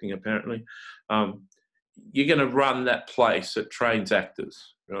of acting, apparently. You're going to run that place that trains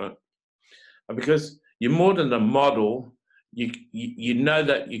actors, right? Because you're more than a model, you know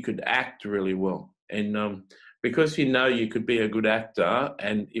that you could act really well. And because you know you could be a good actor,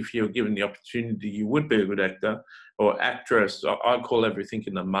 and if you're given the opportunity, you would be a good actor or actress. I call everything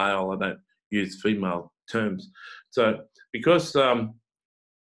in the male. I don't use female terms. So because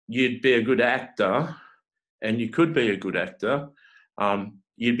you'd be a good actor, and you could be a good actor,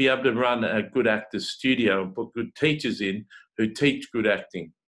 you'd be able to run a good actor's studio and put good teachers in who teach good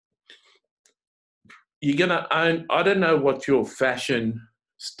acting. You're going to own... I don't know what your fashion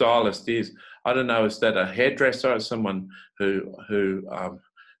stylist is. I don't know, is that a hairdresser or someone who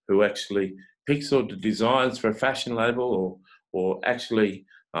actually picks all the designs for a fashion label, or actually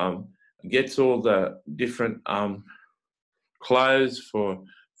gets all the different clothes for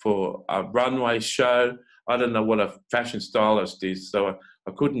a runway show? I don't know what a fashion stylist is, so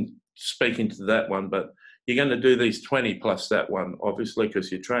I couldn't speak into that one, but you're going to do these 20 plus that one, obviously,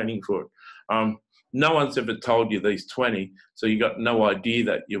 because you're training for it. No one's ever told you these 20, so you got no idea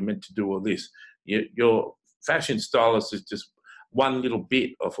that you're meant to do all this. Your fashion stylist is just one little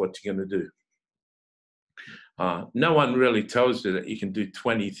bit of what you're going to do. No one really tells you that you can do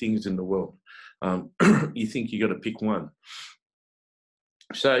 20 things in the world. You think you got to pick one.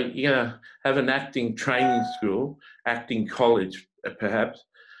 So you're going to have an acting training school, acting college, perhaps.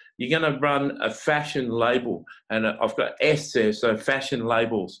 You're going to run a fashion label, and I've got S there, so fashion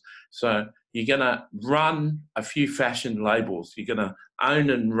labels. So you're going to run a few fashion labels. You're going to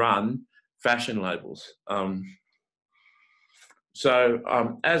own and run fashion labels.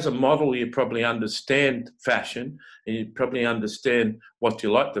 So as a model, you probably understand fashion, and you probably understand what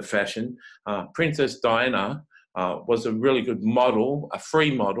you like the fashion. Princess Diana was a really good model, a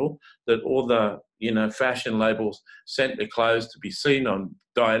free model, that all the fashion labels sent their clothes to be seen on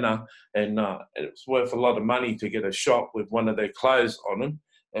Diana, and it was worth a lot of money to get a shot with one of their clothes on them.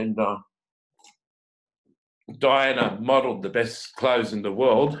 And Diana modelled the best clothes in the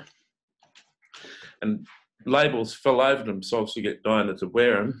world, and labels fell over themselves to get Diana to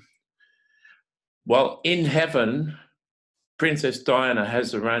wear them. Well, in heaven, Princess Diana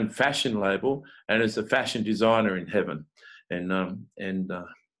has her own fashion label and is a fashion designer in heaven. And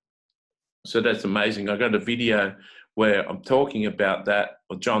so that's amazing. I got a video where I'm talking about that,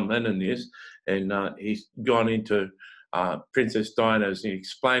 or John Lennon is, and he's gone into Princess Diana's and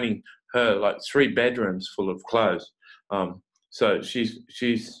explaining her like 3 bedrooms full of clothes. So she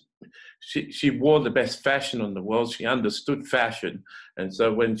wore the best fashion in the world. She understood fashion, and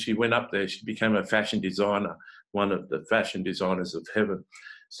so when she went up there, she became a fashion designer, one of the fashion designers of heaven.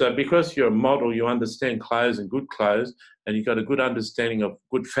 So because you're a model, you understand clothes and good clothes, and you've got a good understanding of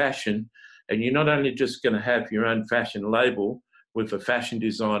good fashion, and you're not only just going to have your own fashion label with a fashion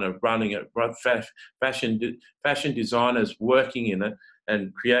designer running it, fashion designers working in it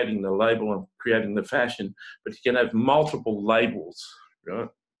and creating the label and creating the fashion, but you can have multiple labels, right?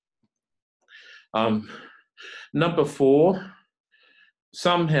 Number 4,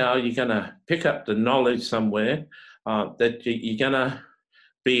 somehow you're going to pick up the knowledge somewhere that you're going to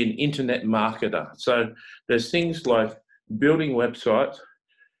be an internet marketer. So there's things like building websites,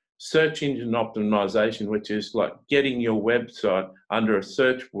 search engine optimization, which is like getting your website under a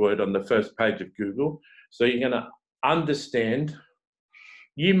search word on the first page of Google. So you're going to understand.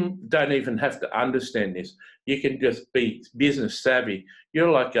 You don't even have to understand this. You can just be business savvy.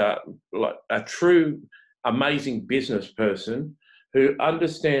 You're like a true amazing business person who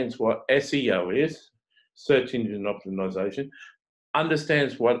understands what SEO is, search engine optimization,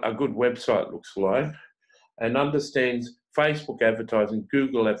 understands what a good website looks like, and understands Facebook advertising,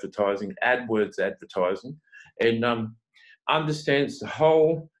 Google advertising, AdWords advertising, and understands the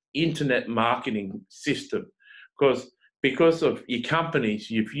whole internet marketing system. Because of your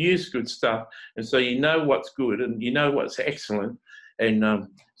companies, you've used good stuff, and so you know what's good and you know what's excellent, and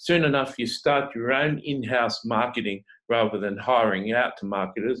soon enough you start your own in-house marketing rather than hiring out to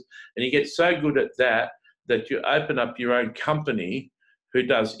marketers, and you get so good at that that you open up your own company who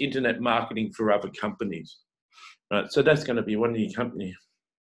does internet marketing for other companies. Right, so that's going to be one of your companies.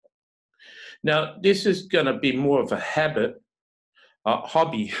 Now, this is going to be more of a habit,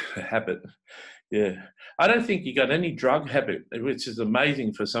 hobby habit. Yeah, I don't think you got any drug habit, which is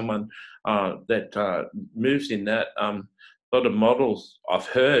amazing for someone that moves in that. A lot of models I've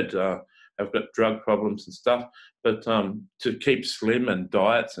heard have got drug problems and stuff, but to keep slim and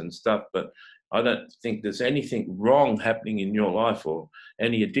diets and stuff. But I don't think there's anything wrong happening in your life or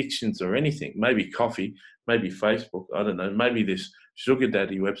any addictions or anything. Maybe coffee, maybe Facebook, I don't know. Maybe this sugar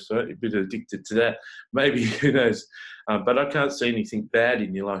daddy website, you're a bit addicted to that. Maybe, who knows. But I can't see anything bad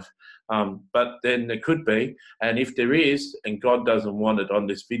in your life. But then there could be, and if there is, and God doesn't want it on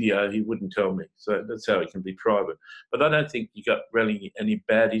this video, he wouldn't tell me. So that's how it can be private. But I don't think you got really any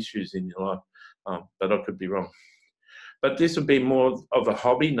bad issues in your life, but I could be wrong. But this will be more of a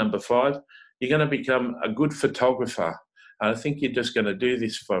hobby, number 5. You're going to become a good photographer. I think you're just going to do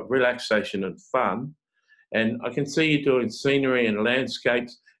this for relaxation and fun. And I can see you doing scenery and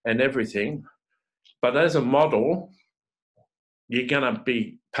landscapes and everything. But as a model, you're going to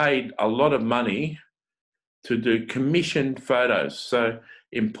be paid a lot of money to do commissioned photos. So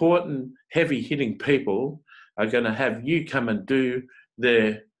important, heavy-hitting people are going to have you come and do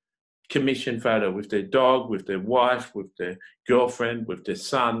their commission photo with their dog, with their wife, with their girlfriend, with their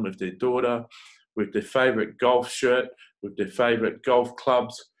son, with their daughter, with their favorite golf shirt, with their favorite golf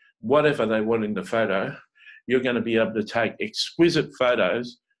clubs, whatever they want in the photo. You're going to be able to take exquisite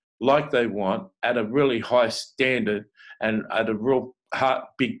photos like they want at a really high standard and at a real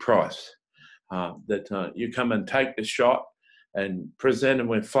big price. You come and take the shot and present them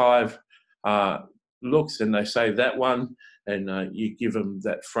with 5 looks, and they say that one, and you give them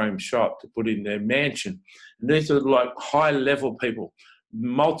that frame shot to put in their mansion. And these are like high-level people,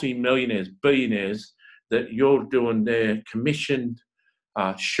 multi-millionaires, billionaires, that you're doing their commissioned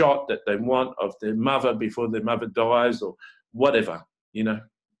shot that they want of their mother before their mother dies or whatever, you know.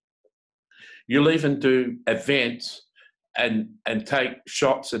 You'll even do events and take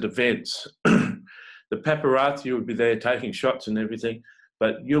shots at events. The paparazzi will be there taking shots and everything,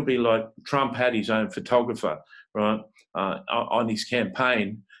 but you'll be like, Trump had his own photographer, right, on his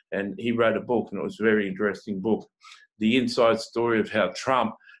campaign, and he wrote a book, and it was a very interesting book. The inside story of how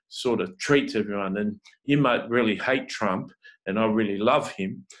Trump sort of treats everyone, and you might really hate Trump, and I really love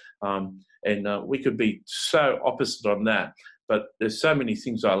him, and we could be so opposite on that, but there's so many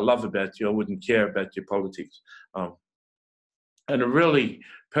things I love about you, I wouldn't care about your politics. And a really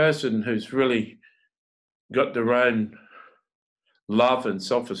person who's really got their own love and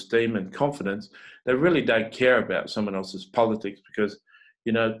self-esteem and confidence, they really don't care about someone else's politics, because,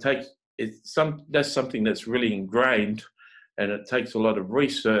 you know, that's something that's really ingrained, and it takes a lot of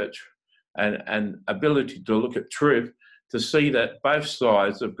research and ability to look at truth to see that both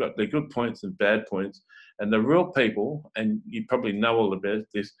sides have got their good points and bad points. And the real people, and you probably know all about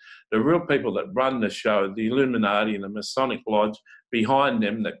this, the real people that run the show, the Illuminati and the Masonic Lodge behind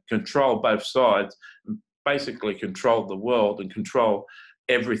them that control both sides, basically control the world and control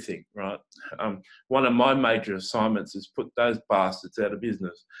everything, right? One of my major assignments is put those bastards out of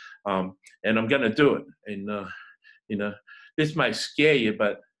business. And I'm going to do it. And, you know, this may scare you,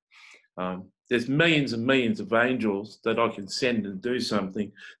 but there's millions and millions of angels that I can send and do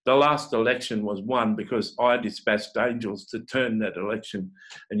something. The last election was won because I dispatched angels to turn that election.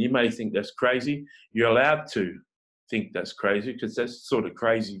 And you may think that's crazy. You're allowed to think that's crazy because that's sort of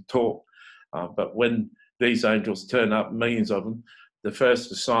crazy talk. But when these angels turn up, millions of them, the first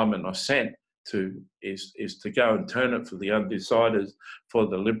assignment I sent to is to go and turn it for the undecideds for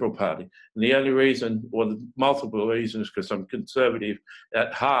the Liberal Party. And the only reason, or the multiple reasons, because I'm conservative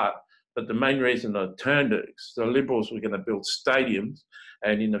at heart, but the main reason I turned it is the Liberals were going to build stadiums,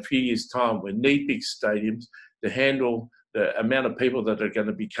 and in a few years' time we need big stadiums to handle the amount of people that are going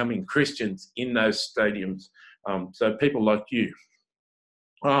to be becoming Christians in those stadiums. So people like you.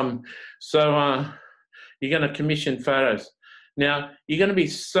 You're going to commission photos. Now, you're going to be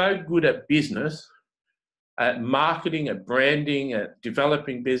so good at business, at marketing, at branding, at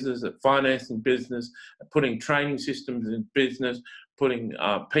developing business, at financing business, at putting training systems in business, putting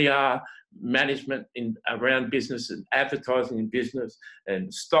PR management in around business and advertising in business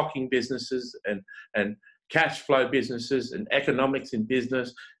and stocking businesses and cash flow businesses and economics in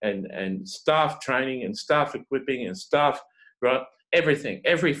business and staff training and staff equipping and staff, right? Everything,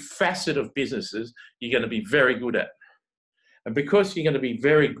 every facet of businesses you're going to be very good at. And because you're going to be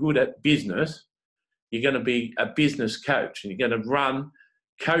very good at business, you're going to be a business coach, and you're going to run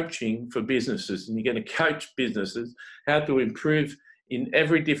coaching for businesses, and you're going to coach businesses how to improve in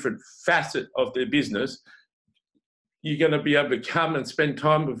every different facet of their business. You're going to be able to come and spend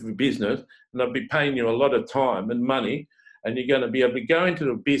time with the business, and they'll be paying you a lot of time and money, and you're going to be able to go into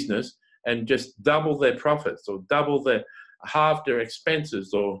the business and just double their profits or halve their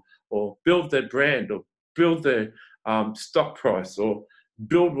expenses or build their brand or build their stock price or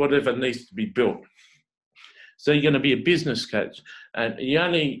build whatever needs to be built. So you're going to be a business coach, and you're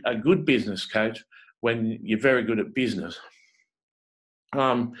only a good business coach when you're very good at business.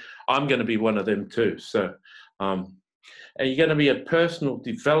 I'm going to be one of them too. So, and you're going to be a personal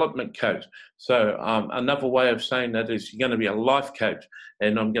development coach. So another way of saying that is you're going to be a life coach,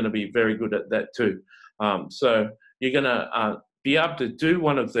 and I'm going to be very good at that too. So you're going to be able to do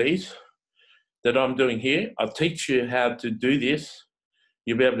one of these that I'm doing here. I'll teach you how to do this.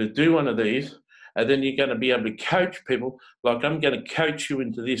 You'll be able to do one of these, and then you're going to be able to coach people. Like I'm going to coach you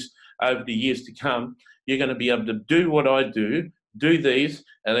into this over the years to come. You're going to be able to do what I do these,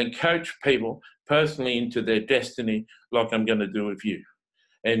 and then coach people personally into their destiny like I'm going to do with you.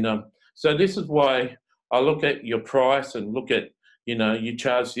 And so this is why I look at your price and look at, you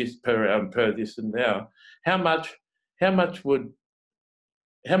charge this per this and now. How much do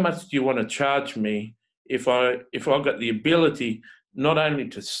you want to charge me if I got the ability not only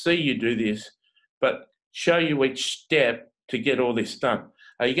to see you do this, but show you each step to get all this done?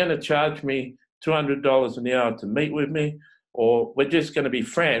 Are you going to charge me $200 an hour to meet with me, or we're just going to be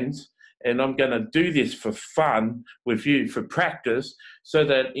friends and I'm going to do this for fun with you, for practice, so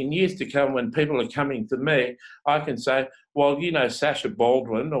that in years to come when people are coming to me, I can say, well, Sasha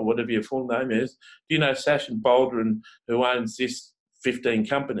Baldwin, or whatever your full name is, do you know Sasha Baldwin, who owns this 15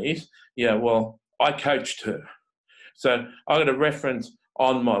 companies? Yeah, well, I coached her. So I got a reference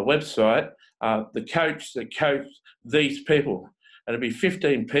on my website, the coach that coached these people. And it'd be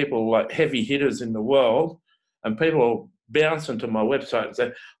 15 people, like heavy hitters in the world, and people will bounce into my website and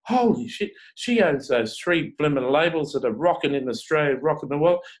say, holy shit, she owns those 3 blimmin' labels that are rocking in Australia, rocking the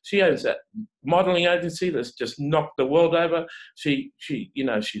world. She owns that modelling agency that's just knocked the world over. She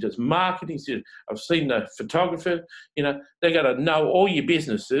does marketing. I've seen the photographer. They're going to know all your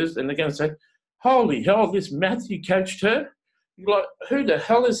businesses, and they're going to say, holy hell, this Matthew coached her? You're like, who the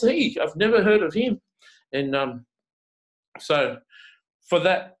hell is he? I've never heard of him. And so for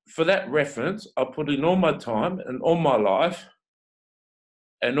that reference, I put in all my time and all my life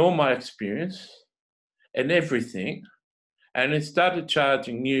and all my experience and everything, and it started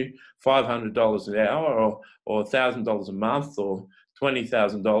charging you $500 an hour or $1,000 a month or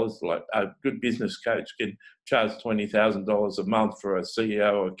 $20,000. Like a good business coach can charge $20,000 a month for a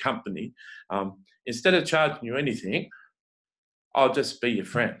CEO of a company. Instead of charging you anything, I'll just be your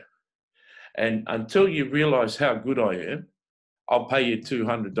friend. And until you realize how good I am, I'll pay you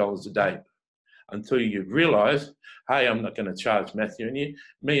 $200 a day. Until you realize, hey, I'm not going to charge Matthew and you.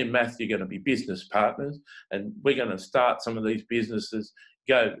 Me and Matthew are going to be business partners, and we're going to start some of these businesses,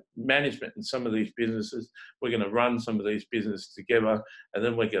 go management in some of these businesses. We're going to run some of these businesses together, and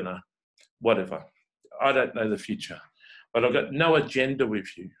then we're going to whatever. I don't know the future, but I've got no agenda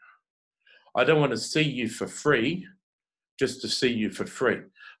with you. I don't want to see you for free just to see you for free.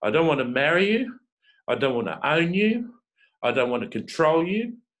 I don't want to marry you. I don't want to own you. I don't want to control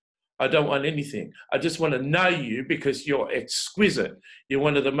you. I don't want anything. I just want to know you because you're exquisite. You're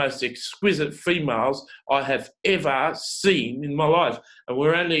one of the most exquisite females I have ever seen in my life. And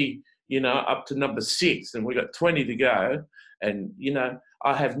we're only, up to number 6, and we've got 20 to go. And,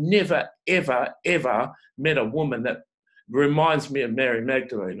 I have never, ever, ever met a woman that reminds me of Mary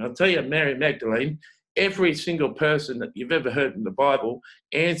Magdalene. I'll tell you, Mary Magdalene, every single person that you've ever heard in the Bible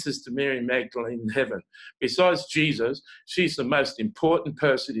answers to Mary Magdalene in heaven. Besides Jesus, she's the most important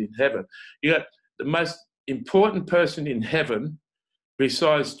person in heaven. You got the most important person in heaven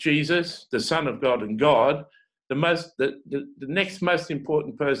besides Jesus, the Son of God and God. The next most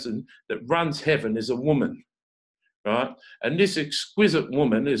important person that runs heaven is a woman, right? And this exquisite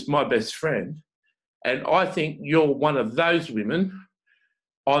woman is my best friend. And I think you're one of those women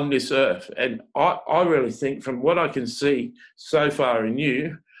on this earth. And I really think, from what I can see so far in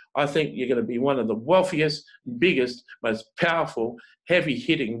you, I think you're going to be one of the wealthiest, biggest, most powerful,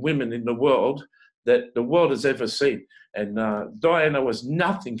 heavy-hitting women in the world that the world has ever seen. And Diana was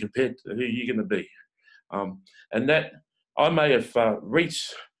nothing compared to who you're going to be. And that I may have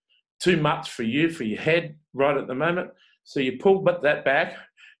reached too much for you, for your head right at the moment. So you pull that back.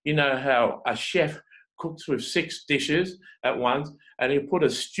 You know how a chef cooks with 6 dishes at once, and he'll put a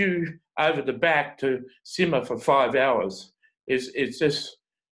stew over the back to simmer for 5 hours. It's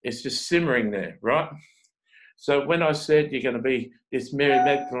just simmering there, right? So when I said you're going to be this Mary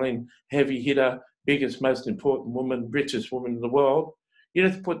Magdalene heavy hitter, biggest, most important woman, richest woman in the world, you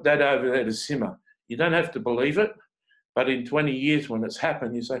have to put that over there to simmer. You don't have to believe it, but in 20 years when it's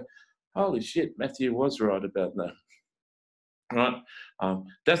happened, you say, holy shit, Matthew was right about that. Right?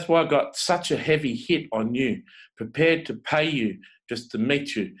 That's why I got such a heavy hit on you, prepared to pay you just to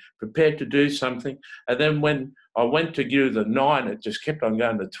meet you, prepared to do something. And then when I went to give the 9, it just kept on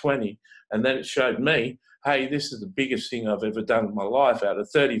going to 20. And then it showed me, hey, this is the biggest thing I've ever done in my life. Out of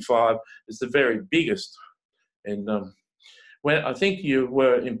 35, it's the very biggest. And when I think you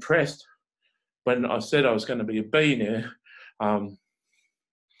were impressed when I said I was going to be a billionaire. And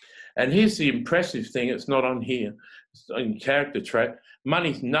here's the impressive thing, it's not on here, it's in character trait.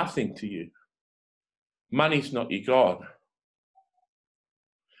 Money's nothing to you. Money's not your God.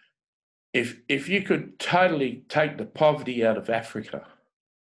 If you could totally take the poverty out of Africa,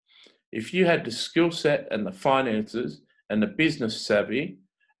 if you had the skill set and the finances and the business savvy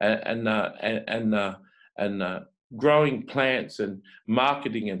and growing plants and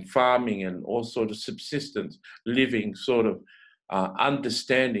marketing and farming and all sort of subsistence living sort of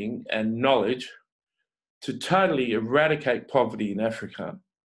understanding and knowledge to totally eradicate poverty in Africa.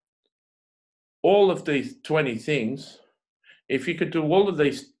 All of these 20 things, if you could do all of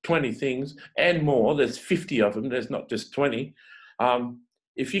these 20 things and more, there's 50 of them, there's not just 20.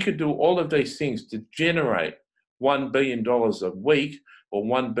 If you could do all of these things to generate $1 billion a week or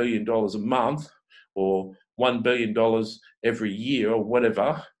 $1 billion a month or $1 billion every year or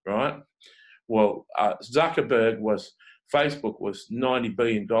whatever, right? Well, Facebook was $90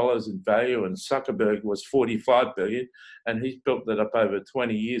 billion in value and Zuckerberg was $45 billion, and he's built that up over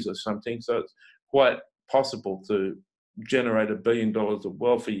 20 years or something. So it's quite possible to generate $1 billion of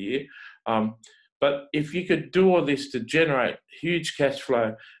wealth a year. But if you could do all this to generate huge cash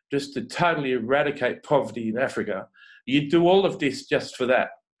flow, just to totally eradicate poverty in Africa, you'd do all of this just for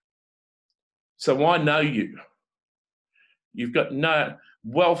that. So I know you. You've got no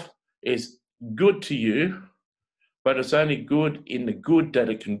wealth is good to you, but it's only good in the good that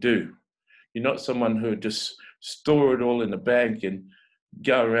it can do. You're not someone who just store it all in the bank and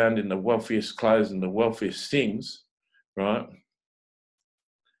go around in the wealthiest clothes and the wealthiest things, right?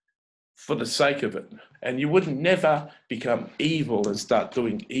 For the sake of it. And you would never become evil and start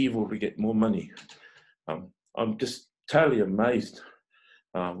doing evil to get more money. I'm just totally amazed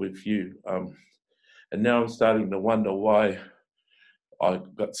with you. And now I'm starting to wonder why I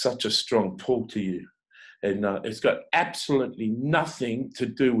got such a strong pull to you. And it's got absolutely nothing to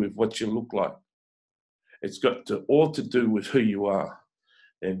do with what you look like. It's got all to do with who you are.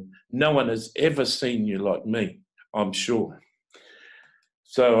 And no one has ever seen you like me, I'm sure.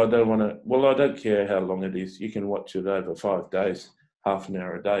 So I don't care how long it is. You can watch it over 5 days, half an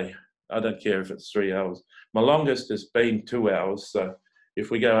hour a day. I don't care if it's 3 hours. My longest has been 2 hours. So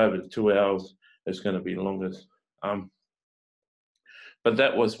if we go over 2 hours, it's going to be longest. But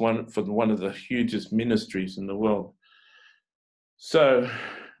that was one of the hugest ministries in the world. So,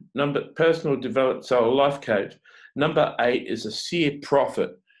 personal development, so a life coach. Number 8 is a seer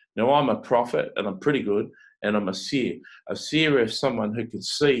prophet. Now, I'm a prophet, and I'm pretty good, and I'm a seer. A seer is someone who can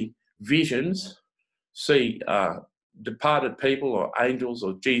see visions, see departed people or angels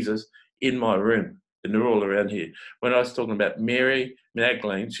or Jesus in my room. and they're all around here. When I was talking about Mary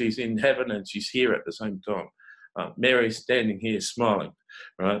Magdalene, she's in heaven and she's here at the same time. Mary's standing here smiling,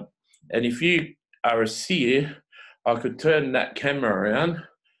 right? And if you are a seer, I could turn that camera around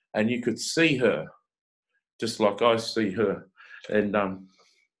and you could see her just like I see her. And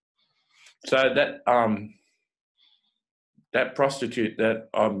so that prostitute that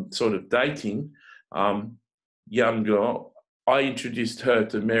I'm sort of dating, young girl, I introduced her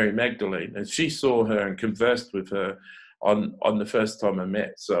to Mary Magdalene, and she saw her and conversed with her on the first time I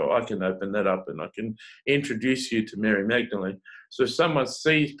met. So I can open that up and I can introduce you to Mary Magdalene. So if someone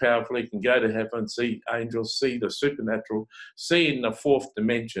sees powerfully, can go to heaven, see angels, see the supernatural, see in the fourth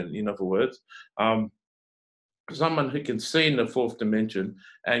dimension, in other words. Someone who can see in the fourth dimension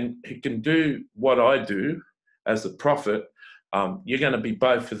and who can do what I do as a prophet, you're going to be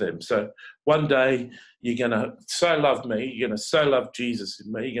both of them. So one day you're going to so love me, you're going to so love Jesus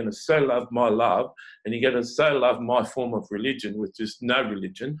in me, you're going to so love my love, and you're going to so love my form of religion, which is no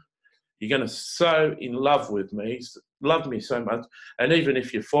religion. You're going to so in love with me, love me so much, and even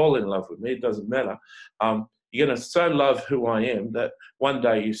if you fall in love with me, it doesn't matter. You're going to so love who I am that one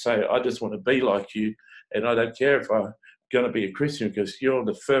day you say, I just want to be like you, and I don't care if I'm going to be a Christian because you're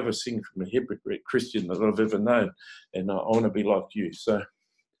the furthest thing from a hypocrite Christian that I've ever known, and I want to be like you. So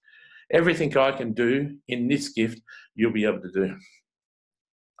everything I can do in this gift, you'll be able to do.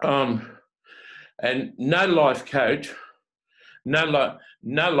 And no life coach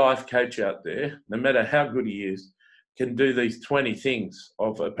out there, no matter how good he is, can do these 20 things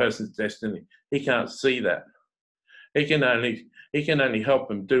of a person's destiny. He can't see that. He can only help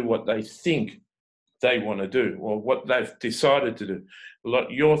them do what they think they want to do or what they've decided to do. Like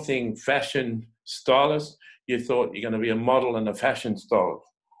your thing, fashion stylist, you thought you're going to be a model and a fashion stylist.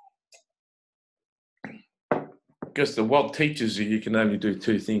 Because the world teaches you can only do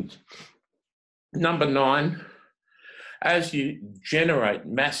two things. Number 9, as you generate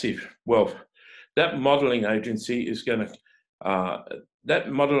massive wealth, that modeling agency is going to,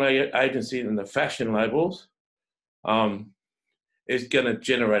 that modeling agency and the fashion labels is going to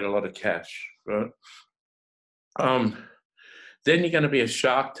generate a lot of cash, right? Then you're going to be a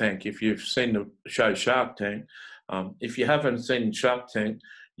Shark Tank if you've seen the show Shark Tank. If you haven't seen Shark Tank,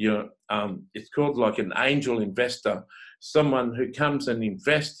 it's called like an angel investor, someone who comes and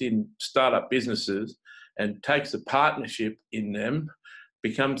invests in startup businesses and takes a partnership in them,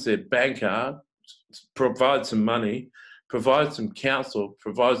 becomes their banker, provides some money, provides some counsel,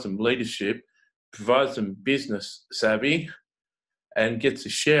 provides some leadership, provides some business savvy, and gets a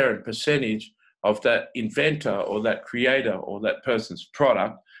share and percentage of that inventor or that creator or that person's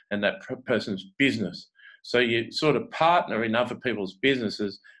product and that person's business. So you sort of partner in other people's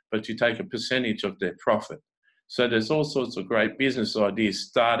businesses, but you take a percentage of their profit. So there's all sorts of great business ideas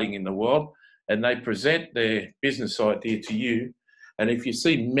starting in the world, and they present their business idea to you. And if you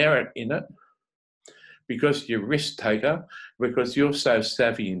see merit in it, because you're a risk taker, because you're so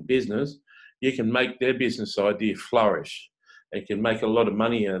savvy in business, you can make their business idea flourish. They can make a lot of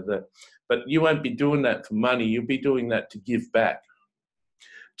money out of that. But you won't be doing that for money. You'll be doing that to give back.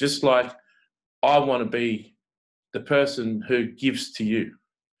 Just like I want to be the person who gives to you,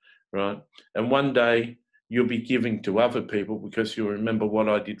 right? And one day you'll be giving to other people because you'll remember what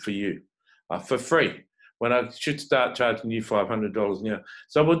I did for you for free, when I should start charging you $500 an hour.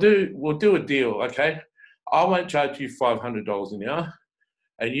 So we'll do a deal, okay? I won't charge you $500 an hour,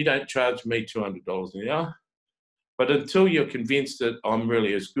 and you don't charge me $200 an hour. But until you're convinced that I'm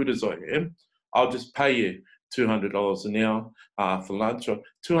really as good as I am, I'll just pay you $200 an hour for lunch, or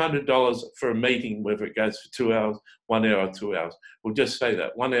 $200 for a meeting, whether it goes for 2 hours, 1 hour, or 2 hours. We'll just say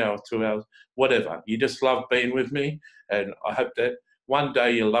that, 1 hour, 2 hours, whatever. You just love being with me, and I hope that one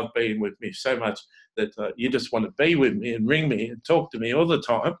day you'll love being with me so much that you just want to be with me and ring me and talk to me all the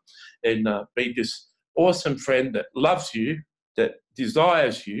time and be this awesome friend that loves you, that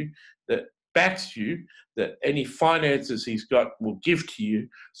desires you, that backs you, that any finances he's got will give to you,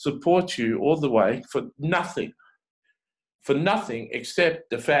 support you all the way for nothing except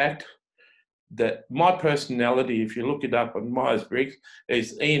the fact that my personality, if you look it up on Myers-Briggs,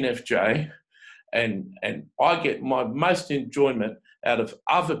 is ENFJ, and I get my most enjoyment out of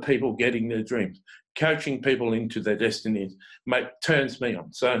other people getting their dreams. Coaching people into their destinies turns me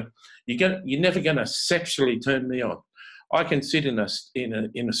on. So you're never going to sexually turn me on. I can sit in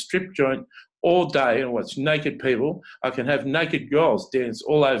a strip joint all day and watch naked people. I can have naked girls dance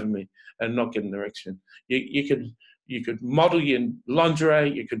all over me and not get an erection. You could model your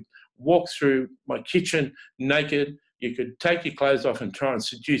lingerie. You could walk through my kitchen naked. You could take your clothes off and try and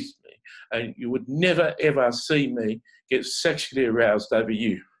seduce me, and you would never ever see me get sexually aroused over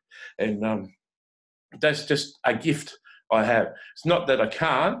you. And That's just a gift I have. It's not that I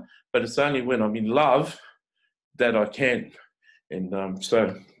can't, but it's only when I'm in love that I can. And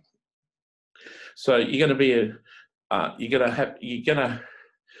so you're going to be you're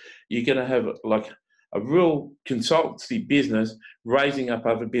going to have like a real consultancy business raising up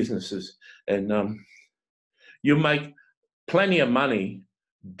other businesses, and you'll make plenty of money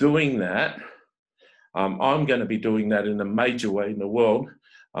doing that. I'm going to be doing that in a major way in the world,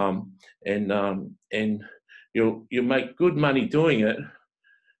 and you'll make good money doing it,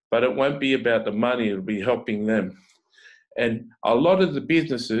 but it won't be about the money. It'll be helping them, and a lot of the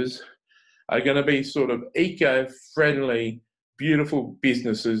businesses are going to be sort of eco-friendly, beautiful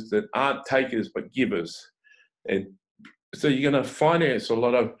businesses that aren't takers but givers, and so you're going to finance a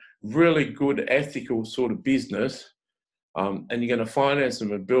lot of really good ethical sort of business, and you're going to finance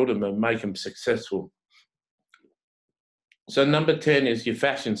them and build them and make them successful. So number 10 is your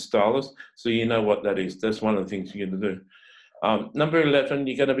fashion stylist. So you know what that is. That's one of the things you're going to do. Number 11,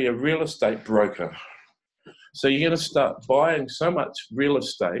 you're going to be a real estate broker. So you're going to start buying so much real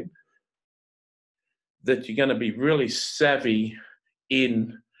estate that you're going to be really savvy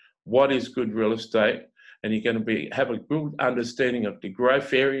in what is good real estate, and you're going to have a good understanding of the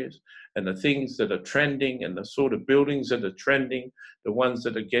growth areas and the things that are trending and the sort of buildings that are trending, the ones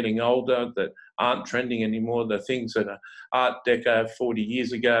that are getting older that aren't trending anymore, the things that are Art Deco 40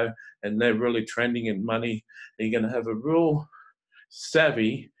 years ago and they're really trending in money. And you're going to have a real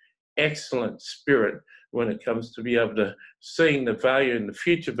savvy, excellent spirit when it comes to be able to seeing the value and the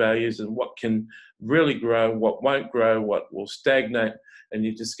future values and what can really grow, what won't grow, what will stagnate. And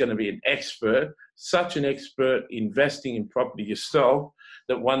you're just going to be an expert, such an expert investing in property yourself,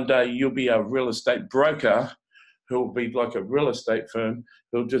 that one day you'll be a real estate broker who will be like a real estate firm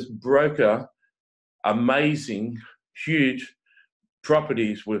who'll just broker amazing, huge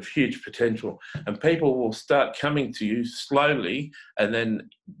properties with huge potential. And people will start coming to you slowly and then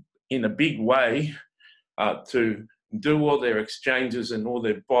in a big way to do all their exchanges and all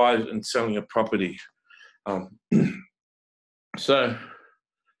their buying and selling of property. So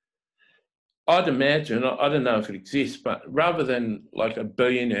I'd imagine, I don't know if it exists, but rather than like a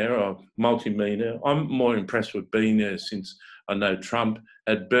billionaire or multi-millionaire, I'm more impressed with billionaires since I know Trump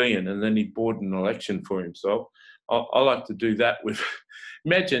had billion and then he bought an election for himself. I like to do that with,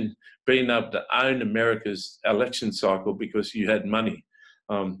 imagine being able to own America's election cycle because you had money.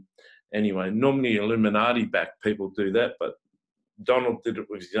 Anyway, normally Illuminati-backed people do that, but Donald did it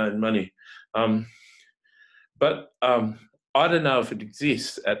with his own money. But I don't know if it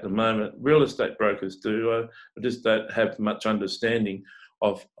exists at the moment. Real estate brokers do. I just don't have much understanding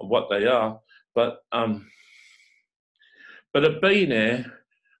of what they are. But a billionaire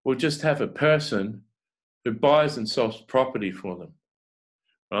will just have a person who buys and sells property for them,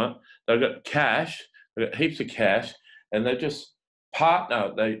 right? They've got cash, they've got heaps of cash, and they just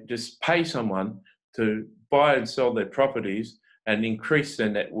partner, they just pay someone to buy and sell their properties and increase their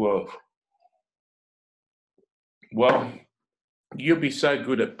net worth. Well, you'll be so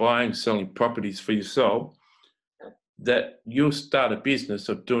good at buying, selling properties for yourself that you'll start a business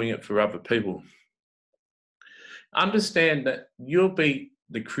of doing it for other people. Understand that you'll be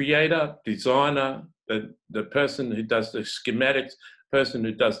the creator, designer, the person who does the schematics, person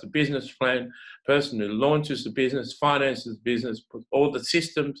who does the business plan, person who launches the business, finances the business, puts all the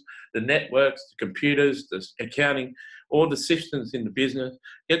systems, the networks, the computers, the accounting, all the systems in the business,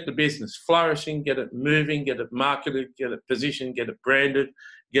 get the business flourishing, get it moving, get it marketed, get it positioned, get it branded,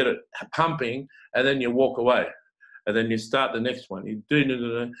 get it pumping, and then you walk away. And then you start the next one. You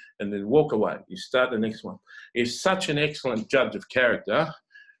do, and then walk away. You start the next one. You're such an excellent judge of character.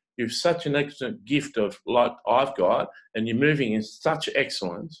 You've such an excellent gift of like I've got, and you're moving in such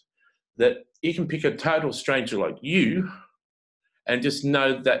excellence that you can pick a total stranger like you and just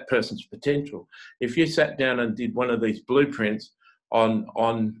know that person's potential. If you sat down and did one of these blueprints on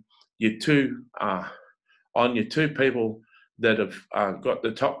your two people that have got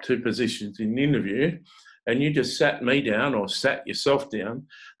the top two positions in the interview, and you just sat me down or sat yourself down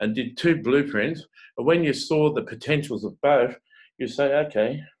and did two blueprints, but when you saw the potentials of both, you say,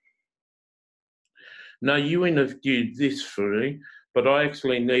 okay, no, you interviewed this for me, but I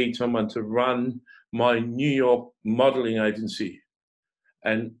actually need someone to run my New York modeling agency.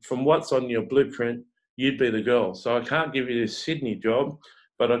 And from what's on your blueprint, you'd be the girl. So I can't give you this Sydney job,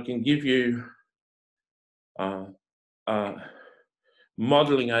 but I can give you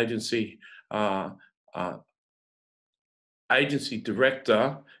modeling agency, agency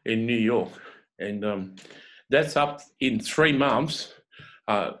director in New York. And that's up in 3 months.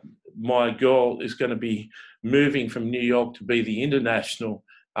 My girl is going to be moving from New York to be the international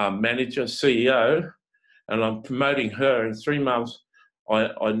manager, CEO and I'm promoting her. In 3 months,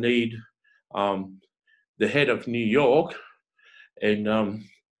 I need the head of New York, and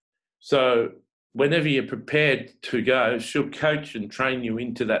so whenever you're prepared to go, she'll coach and train you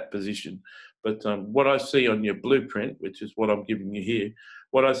into that position. But what I see on your blueprint, which is what I'm giving you here,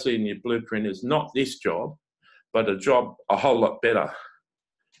 what I see in your blueprint is not this job, but a job a whole lot better.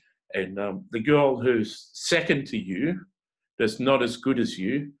 And the girl who's second to you, that's not as good as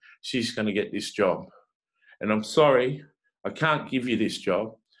you, she's going to get this job. And I'm sorry, I can't give you this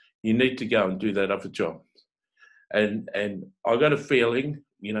job. You need to go and do that other job. And I got a feeling,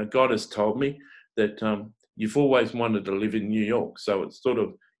 you know, God has told me that you've always wanted to live in New York, so it's sort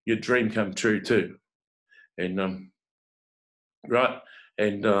of your dream come true too. And right,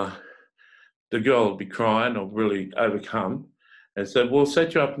 and the girl will be crying or really overcome, and so we'll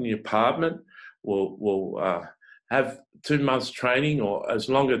set you up in the apartment. We'll have 2 months training, or as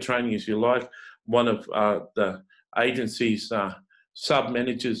longer training as you like. One of the agency's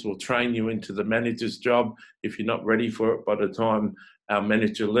sub-managers will train you into the manager's job if you're not ready for it by the time our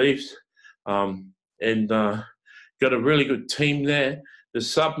manager leaves. And got a really good team there. The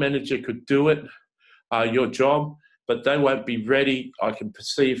sub-manager could do it, your job, but they won't be ready, I can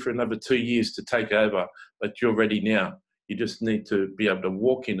perceive, for another 2 years to take over, but you're ready now. You just need to be able to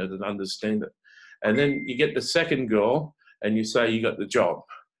walk in it and understand it. And then you get the second girl and you say you got the job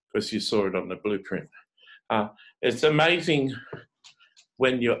because you saw it on the blueprint. It's amazing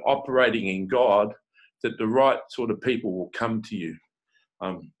when you're operating in God that the right sort of people will come to you.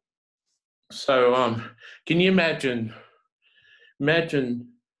 Can you imagine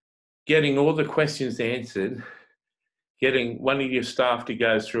getting all the questions answered, getting one of your staff to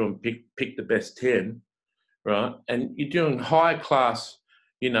go through and pick the best 10, right? And you're doing high class,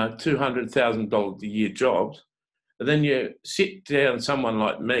 you know, $200,000 a year jobs. And then you sit down someone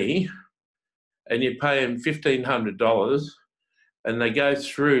like me and you pay them $1,500 and they go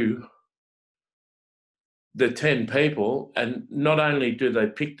through the 10 people, and not only do they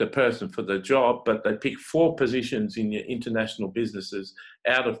pick the person for the job, but they pick 4 positions in your international businesses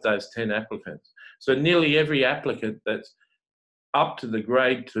out of those 10 applicants. So nearly every applicant that's up to the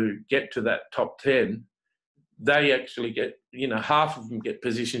grade to get to that top 10, they actually get, you know, half of them get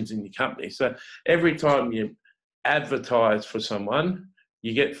positions in your company. So every time you advertise for someone,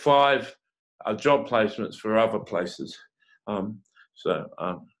 you get 5 job placements for other places.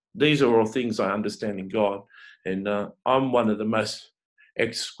 These are all things I understand in God, and I'm one of the most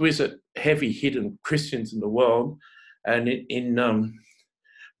exquisite, heavy-hitting Christians in the world. And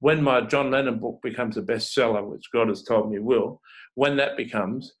when my John Lennon book becomes a bestseller, which God has told me will, when that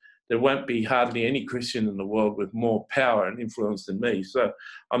becomes, there won't be hardly any Christian in the world with more power and influence than me. So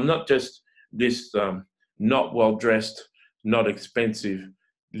I'm not just this not well-dressed, not expensive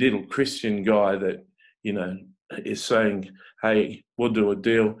little Christian guy that, you know, is saying, hey, we'll do a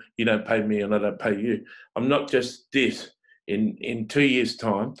deal, you don't pay me and I don't pay you. I'm not just this. In 2 years'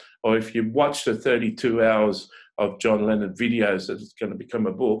 time, or if you watch the 32 hours of John Lennon videos that it's going to become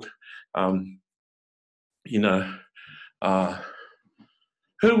a book,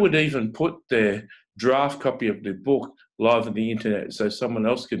 who would even put their draft copy of the book live on the internet so someone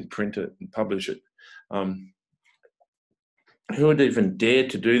else can print it and publish it? Who would even dare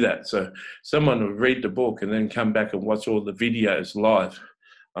to do that? So someone would read the book and then come back and watch all the videos live.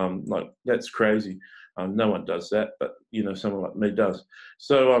 Like, that's crazy. No one does that, but, you know, someone like me does.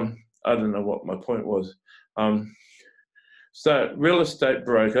 So I don't know what my point was. So real estate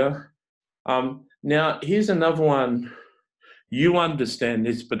broker. Now, here's another one. You understand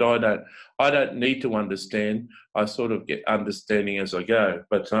this, but I don't need to understand. I sort of get understanding as I go.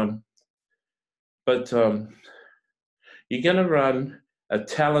 But you're going to run a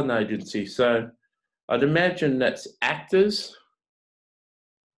talent agency. So I'd imagine that's actors,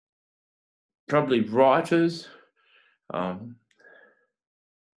 probably writers,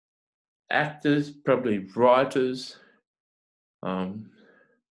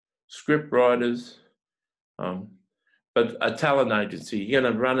 script writers, but a talent agency. You're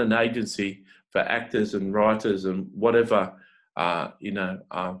going to run an agency for actors and writers and whatever,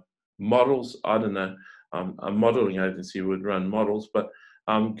 models. I don't know. A modeling agency would run models, but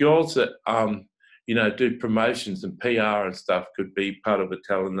girls that do promotions and PR and stuff could be part of a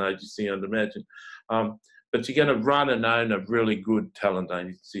talent agency, I'd imagine. But you're going to run and own a really good talent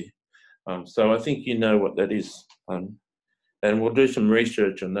agency. So I think you know what that is. And we'll do some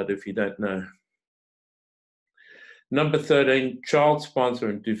research on that if you don't know. Number 13, child sponsor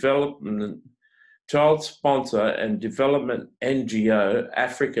and development NGO,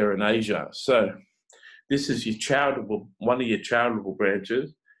 Africa and Asia. So this is your one of your charitable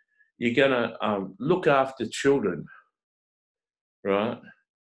branches. you're going to look after children, right?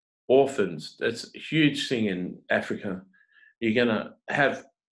 Orphans. That's a huge thing in Africa. You're going to have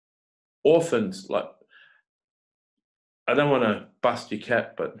orphans. Like, I don't want to bust your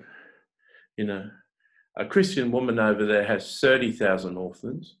cap, but, you know, a Christian woman over there has 30,000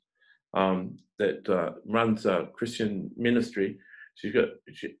 orphans that runs a Christian ministry. She's got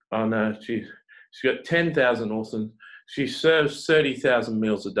 10,000 orphans. She serves 30,000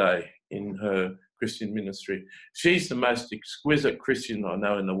 meals a day in her Christian ministry. She's the most exquisite Christian I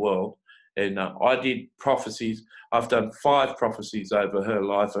know in the world. And I did prophecies. I've done 5 prophecies over her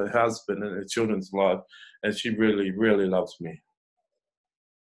life, her husband and her children's life, and she really, really loves me.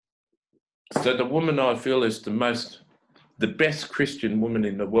 So the woman I feel is the best Christian woman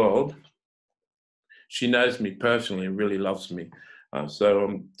in the world. She knows me personally and really loves me. So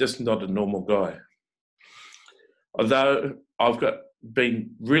I'm just not a normal guy. Although I've been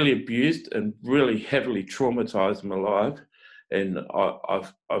really abused and really heavily traumatized in my life, and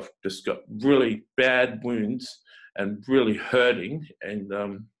I've just got really bad wounds and really hurting,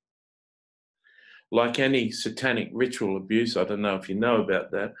 and like any satanic ritual abuse, I don't know if you know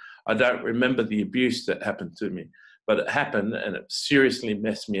about that. I don't remember the abuse that happened to me, but it happened and it seriously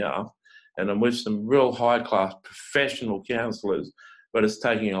messed me up. And I'm with some real high-class professional counselors, but it's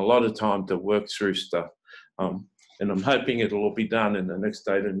taking a lot of time to work through stuff. And I'm hoping it'll all be done in the next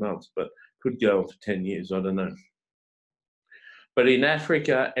 18 months, but could go on for 10 years, I don't know. But in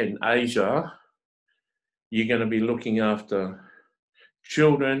Africa and Asia, you're going to be looking after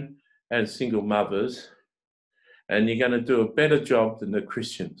children and single mothers, and you're going to do a better job than the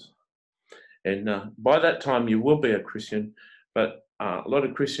Christians. And by that time, you will be a Christian, but a lot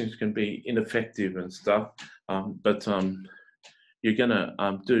of Christians can be ineffective and stuff, but you're going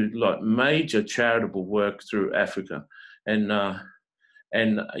to do like major charitable work through Africa. And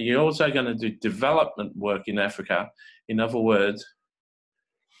you're also going to do development work in Africa. In other words,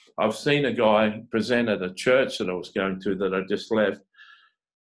 I've seen a guy present at a church that I was going to that I just left,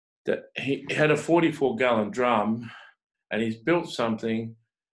 that he had a 44-gallon drum, and he's built something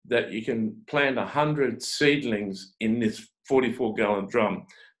that you can plant 100 seedlings in this 44-gallon drum.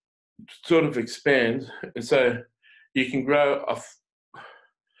 It sort of expands, and so you can grow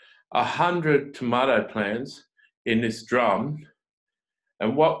 100 tomato plants in this drum,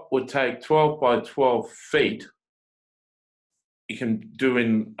 and what would take 12 by 12 feet, you can do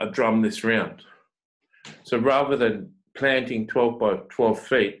in a drum this round. So rather than planting 12 by 12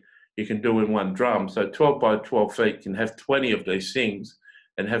 feet, you can do in one drum. So 12 by 12 feet can have 20 of these things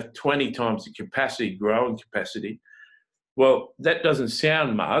and have 20 times the capacity, growing capacity. Well, that doesn't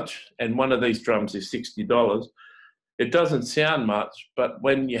sound much, and one of these drums is $60. It doesn't sound much, but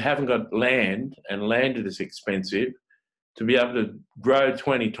when you haven't got land, and land is expensive, to be able to grow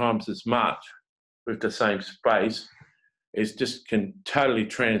 20 times as much with the same space, it just can totally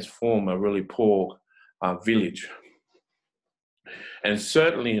transform a really poor village. And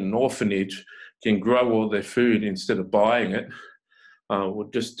certainly an orphanage can grow all their food instead of buying it,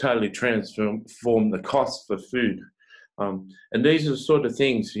 would just totally transform the cost for food. And these are the sort of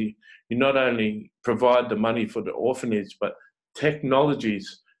things, you not only provide the money for the orphanage, but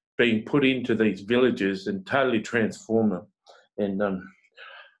technologies being put into these villages and totally transform them. And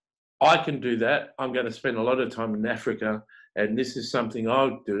I can do that. I'm going to spend a lot of time in Africa, and this is something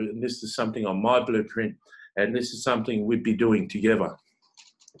I'll do, and this is something on my blueprint, and this is something we'd be doing together.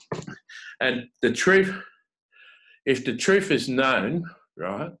 And the truth, if the truth is known,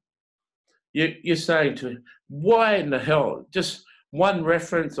 right, you're saying to me, why in the hell, just one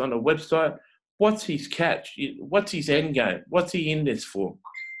reference on a website, what's his catch? What's his end game? What's he in this for?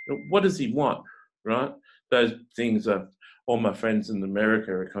 What does he want, right? Those things are, all my friends in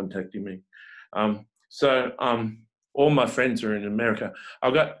America are contacting me. So all my friends are in America.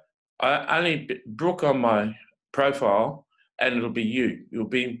 I only Brooke on my profile, and it'll be you. You'll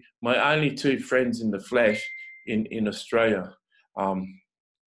be my only 2 friends in the flesh in Australia.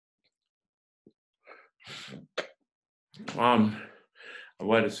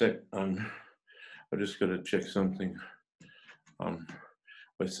 Wait a sec. I just got to check something.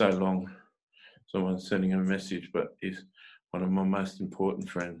 We're so long. Someone's sending a message, but he's one of my most important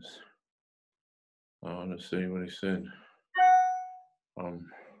friends. I want to see what he said.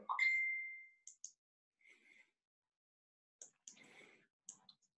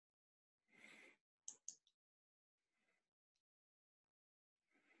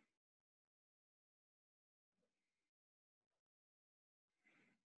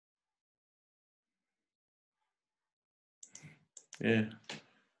 Yeah.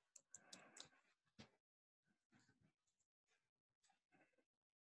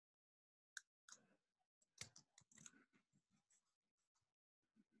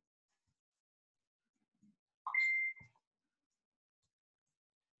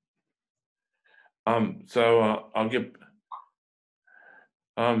 I'll give.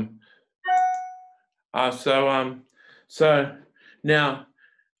 Um, uh, so um, so now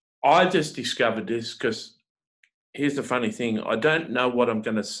I just discovered this because here's the funny thing: I don't know what I'm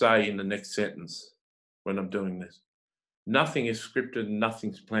going to say in the next sentence when I'm doing this. Nothing is scripted,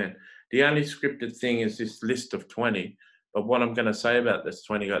 nothing's planned. The only scripted thing is this list of 20, but what I'm going to say about this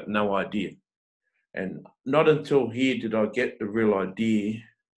 20, I got no idea. And not until here did I get the real idea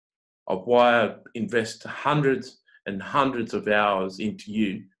of why I invest hundreds and hundreds of hours into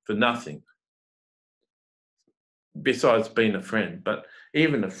you for nothing, besides being a friend. But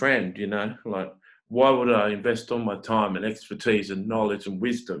even a friend, like, why would I invest all my time and expertise and knowledge and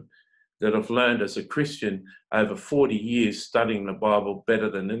wisdom that I've learned as a Christian over 40 years, studying the Bible better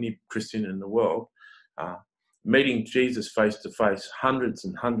than any Christian in the world, meeting Jesus face to face hundreds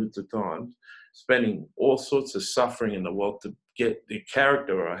and hundreds of times, spending all sorts of suffering in the world to get the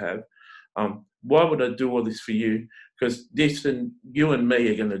character I have? Why would I do all this for you? Because this and you and me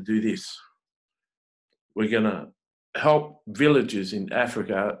are going to do this. We're going to help villages in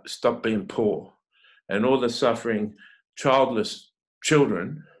Africa stop being poor, and all the suffering, childless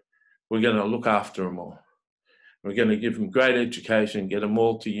children, we're going to look after them all. We're going to give them great education, get them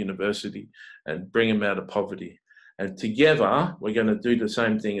all to university and bring them out of poverty. And together, we're going to do the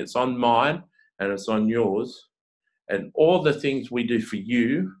same thing. It's on mine and it's on yours. And all the things we do for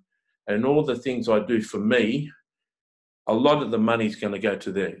you and all the things I do for me, a lot of the money's going to go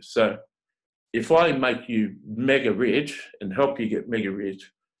to there. So if I make you mega rich and help you get mega rich,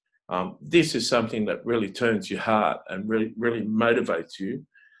 this is something that really turns your heart and really, really motivates you.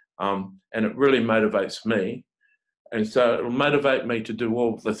 And it really motivates me. And so it'll motivate me to do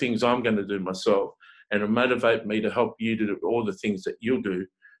all the things I'm going to do myself. And it'll motivate me to help you to do all the things that you'll do,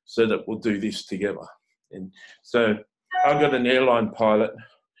 so that we'll do this together. And so I've got an airline pilot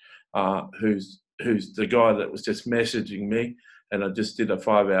who's the guy that was just messaging me. And I just did a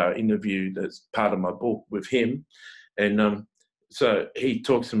 5-hour interview that's part of my book with him. And so he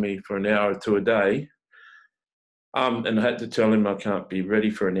talks to me for an hour or two a day. And I had to tell him I can't be ready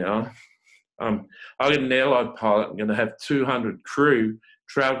for an hour. I got an airline pilot. I'm going to have 200 crew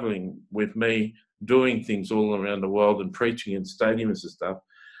traveling with me, doing things all around the world and preaching in stadiums and stuff.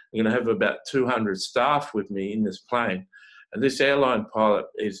 I'm going to have about 200 staff with me in this plane. And this airline pilot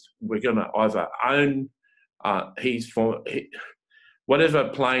we're going to either own, whatever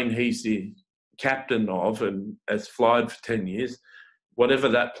plane he's the captain of and has flown for 10 years, whatever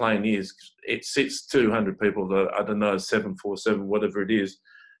that plane is, it sits 200 people, I don't know, 747, whatever it is.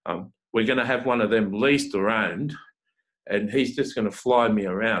 We're going to have one of them leased or owned, and he's just going to fly me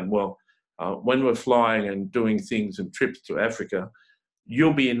around. Well, when we're flying and doing things and trips to Africa,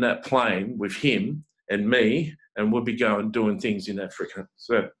 you'll be in that plane with him and me, and we'll be doing things in Africa.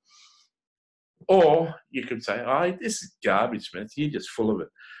 So, or you could say, oh, this is garbage, man. You're just full of it.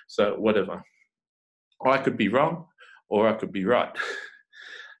 So whatever. I could be wrong, or I could be right.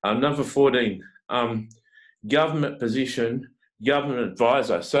 Number 14, government position, government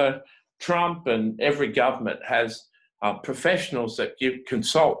advisor. So Trump and every government has professionals that give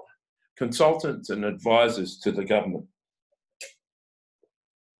consultants and advisors to the government.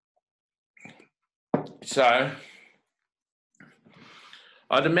 So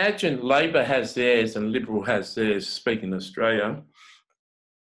I'd imagine Labor has theirs and Liberal has theirs, speaking Australia.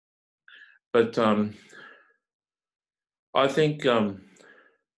 But I think I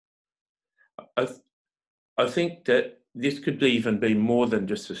think that this could even be more than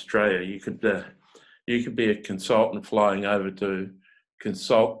just Australia. You could be a consultant flying over to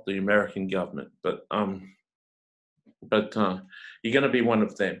consult the American government, but you're going to be one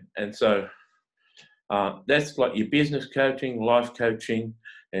of them. And so that's like your business coaching, life coaching,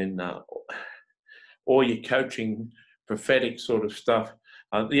 and all your coaching, prophetic sort of stuff.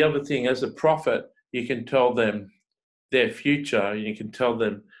 The other thing, as a prophet, you can tell them their future, and you can tell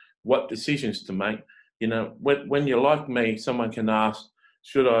them what decisions to make. When you're like me, someone can ask,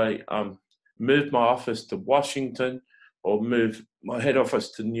 should I move my office to Washington or move my head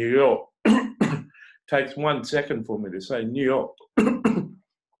office to New York? Takes 1 second for me to say New York.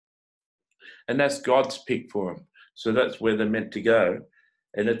 And that's God's pick for them. So that's where they're meant to go.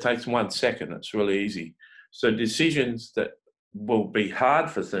 And it takes 1 second. It's really easy. So decisions that will be hard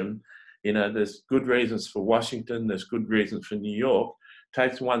for them, there's good reasons for Washington, there's good reasons for New York. It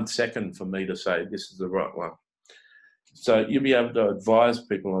takes 1 second for me to say this is the right one. So you'll be able to advise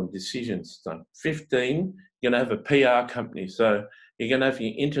people on decisions. So 15, you're going to have a PR company. So you're going to have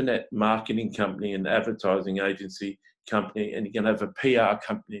your internet marketing company and advertising agency company, and you're going to have a PR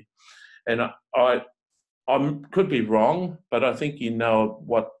company. And I could be wrong, but I think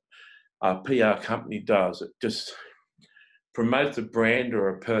what a PR company does. It just promotes a brand or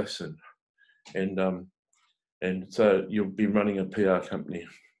a person, and so you'll be running a PR company.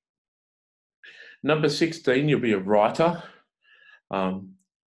 Number 16, you'll be a writer. I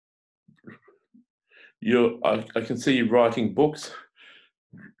can see you writing books,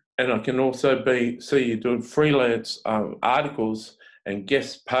 and I can also see you doing freelance articles and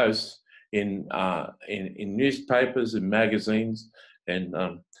guest posts in newspapers and magazines, and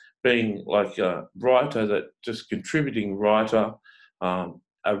being like a writer, that just contributing writer, a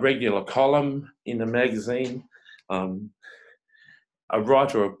regular column in a magazine, a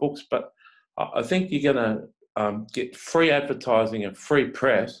writer of books. But I think you're going to get free advertising and free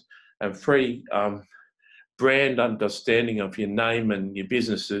press and free brand understanding of your name and your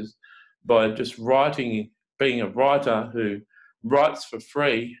businesses by just writing, being a writer who writes for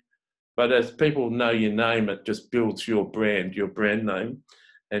free. But as people know your name, it just builds your brand name.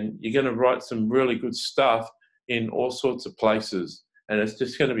 And you're going to write some really good stuff in all sorts of places. And it's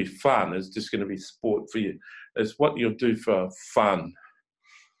just going to be fun. It's just going to be sport for you. It's what you'll do for fun.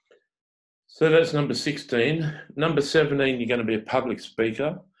 So that's number 16. Number 17, you're going to be a public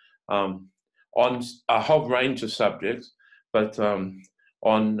speaker on a whole range of subjects, but on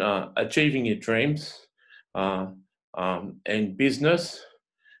achieving your dreams and business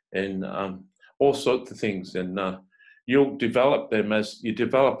and all sorts of things. And you'll develop them as you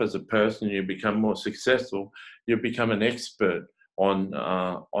develop as a person. You become more successful. You become an expert on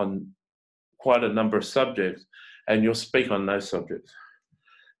quite a number of subjects, and you'll speak on those subjects.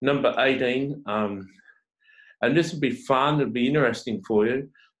 Number 18, and this will be fun. It'll be interesting for you.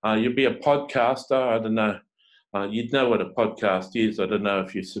 You'll be a podcaster. I don't know. You'd know what a podcast is. I don't know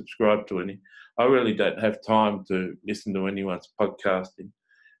if you subscribe to any. I really don't have time to listen to anyone's podcasting.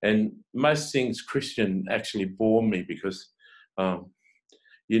 And most things Christian actually bore me because,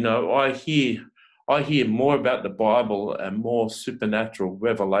 you know, I hear more about the Bible and more supernatural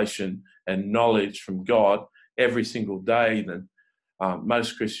revelation and knowledge from God every single day than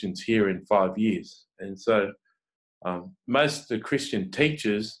most Christians hear in 5 years. And so most of the Christian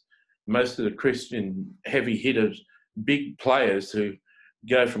teachers, most of the Christian heavy hitters, big players who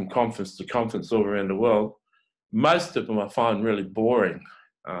go from conference to conference all around the world, most of them I find really boring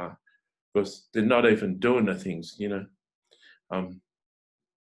because they're not even doing the things, you know.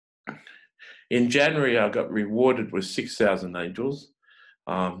 In January, I got rewarded with 6,000 angels.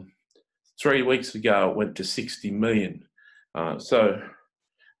 3 weeks ago, it went to 60 million. So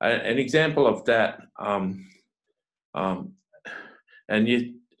an example of that, and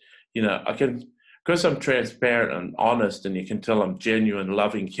you know, I can, because I'm transparent and honest, and you can tell I'm genuine,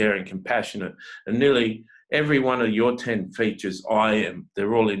 loving, caring, compassionate, and nearly every one of your 10 features I am,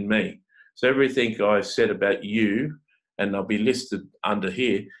 they're all in me. So everything I said about you, and they'll be listed under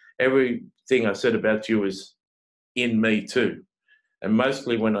here, everything I said about you is in me too. And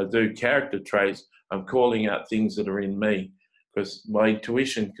mostly when I do character traits, I'm calling out things that are in me, because my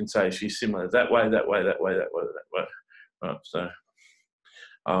intuition can say she's similar that way, that way, that way, that way, that way. Right, so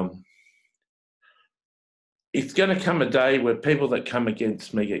it's going to come a day where people that come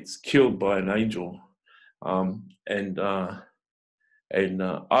against me gets killed by an angel, and I'll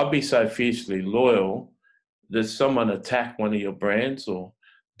be so fiercely loyal that someone attack one of your brands or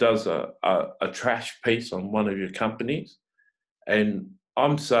does a trash piece on one of your companies, and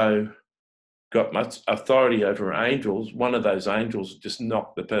I'm so got much authority over angels, one of those angels just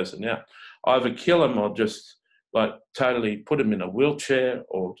knock the person out. Either kill them or just like totally put them in a wheelchair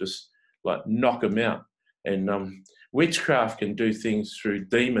or just like knock them out. And witchcraft can do things through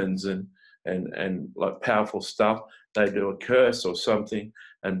demons and like powerful stuff. They do a curse or something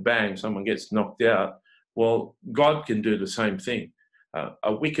and bang, someone gets knocked out. Well, God can do the same thing.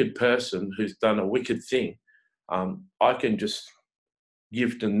 A wicked person who's done a wicked thing, I can just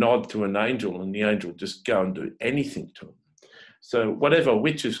give the nod to an angel and the angel just go and do anything to them. So whatever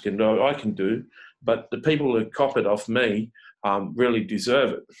witches can do, I can do, but the people who cop it off me really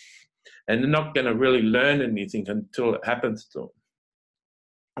deserve it. And they're not going to really learn anything until it happens to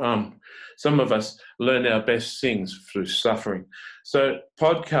them. Some of us learn our best things through suffering. So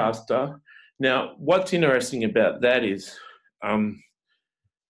podcaster, now what's interesting about that is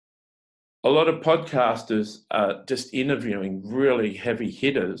a lot of podcasters are just interviewing really heavy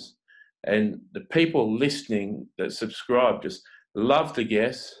hitters, and the people listening that subscribe just love the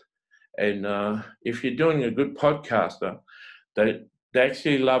guests. And if you're doing a good podcaster, they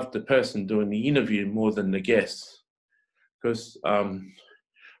actually love the person doing the interview more than the guests, because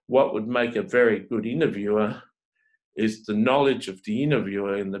what would make a very good interviewer is the knowledge of the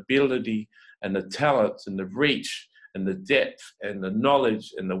interviewer and the ability and the talents and the reach and the depth and the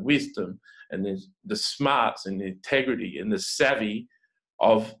knowledge and the wisdom and the smarts and the integrity and the savvy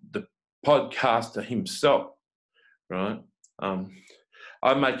of the podcaster himself, right?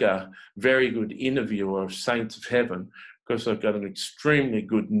 I make a very good interviewer of saints of heaven because I've got an extremely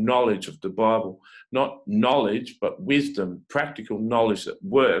good knowledge of the Bible. Not knowledge, but wisdom, practical knowledge that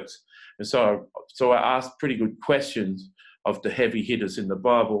works. And so I ask pretty good questions of the heavy hitters in the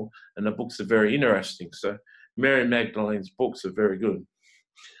Bible, and the books are very interesting. So Mary Magdalene's books are very good.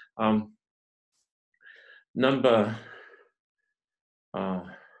 I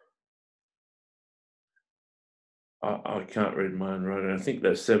can't read my own writing. I think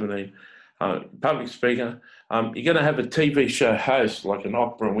that's 17. Public speaker. You're going to have a TV show host, like an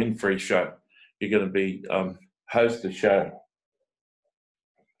Oprah Winfrey show. You're going to be host the show.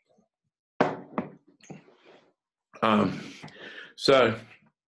 So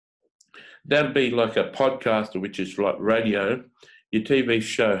that'd be like a podcaster, which is like radio. Your TV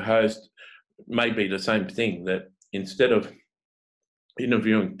show host may be the same thing, that instead of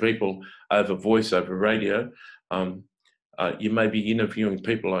interviewing people over voice over radio, you may be interviewing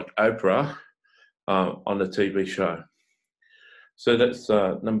people like Oprah on a TV show. So that's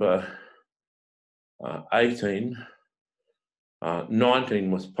number 18.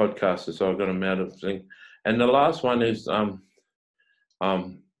 19 was podcasters, so I got them out of the thing. And the last one is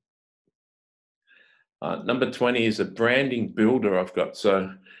number 20 is a branding builder I've got.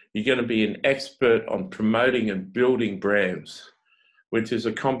 So you're going to be an expert on promoting and building brands, which is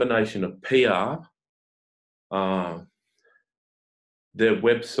a combination of PR, their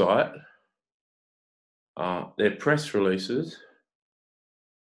website, their press releases,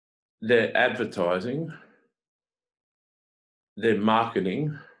 their advertising, their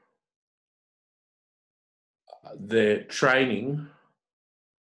marketing, their training,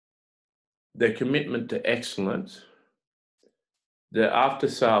 their commitment to excellence, their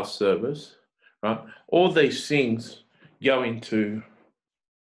after-sales service, right? All these things go into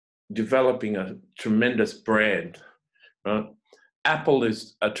developing a tremendous brand, right? Apple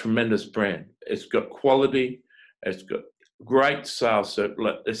is a tremendous brand. It's got quality. It's got great sales. So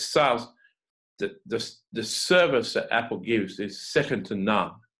like the sales, the service that Apple gives is second to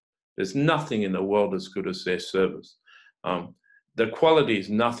none. There's nothing in the world as good as their service. The quality is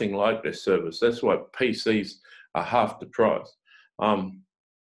nothing like their service. That's why PCs are half the price.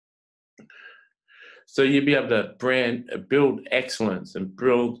 So you'll be able to build excellence and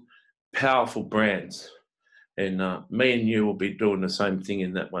build powerful brands. And me and you will be doing the same thing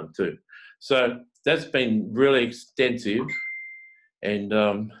in that one too. So that's been really extensive,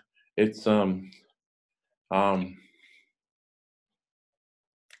 and it's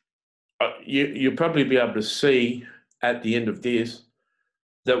you'll probably be able to see at the end of this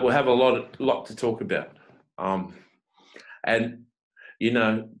that we'll have a lot to talk about. And you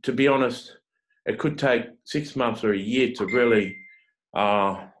know, to be honest, it could take 6 months or a year to really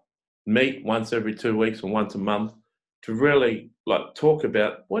meet once every 2 weeks or once a month to really like talk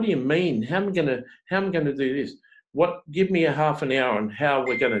about what do you mean? How am I gonna do this? Give me a half an hour on how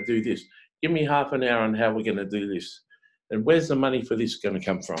we're gonna do this. Give me half an hour on how we're gonna do this. And where's the money for this gonna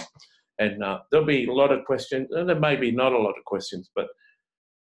come from? And there'll be a lot of questions. And there may be not a lot of questions, but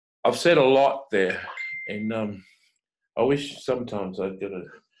I've said a lot there. And I wish sometimes I'd got to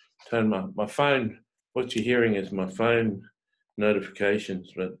turn my phone. What you're hearing is my phone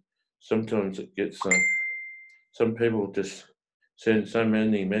notifications, but sometimes it gets some people just send so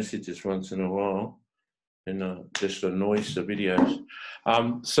many messages once in a while, and just annoys the videos.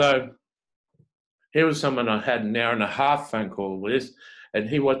 So here was someone I had an hour and a half phone call with, and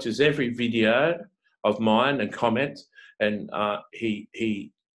he watches every video of mine and comments, and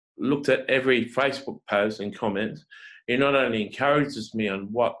he looked at every Facebook post and comments. He not only encourages me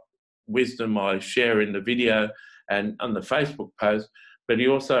on what wisdom I share in the video and on the Facebook post, but he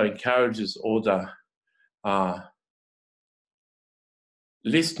also encourages all the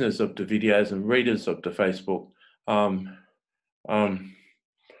listeners of the videos and readers of the Facebook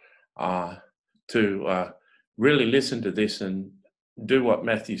to really listen to this and do what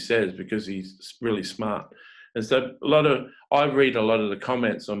Matthew says, because he's really smart. And so I read a lot of the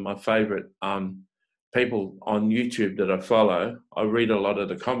comments on my favorite people on YouTube that I follow. I read a lot of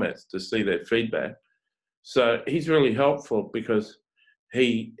the comments to see their feedback. So he's really helpful because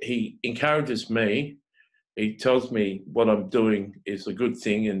he encourages me. He tells me what I'm doing is a good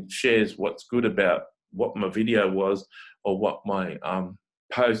thing and shares what's good about what my video was or what my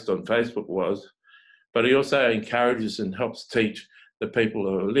post on Facebook was. But he also encourages and helps teach the people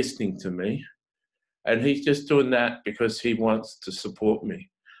who are listening to me. And he's just doing that because he wants to support me.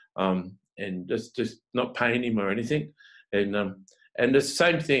 just not paying him or anything. And the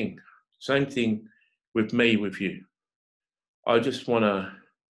same thing with me, with you. I just want to,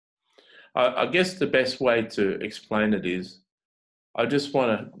 I guess the best way to explain it is, I just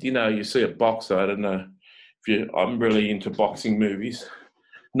want to, you see a boxer, I don't know if I'm really into boxing movies.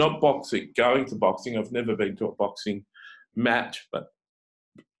 Not boxing, going to boxing. I've never been to a boxing match, but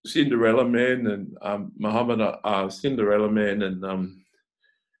Cinderella Man and Cinderella Man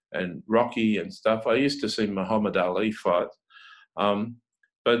and Rocky and stuff. I used to see Muhammad Ali fight.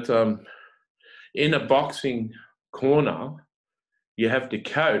 But in a boxing corner, you have the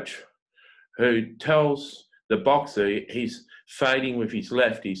coach who tells the boxer he's fading with his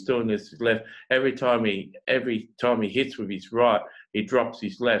left. He's doing this left. Every time he hits with his right, he drops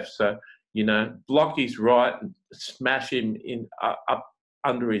his left. So, block his right and smash him in up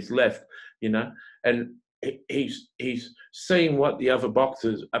under his left, and he's seeing what the other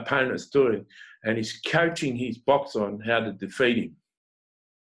boxer's opponent's doing, and he's coaching his boxer on how to defeat him.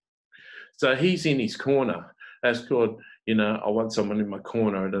 So he's in his corner. That's called, I want someone in my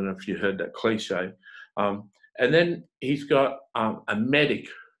corner. I don't know if you heard that cliche. And then he's got a medic,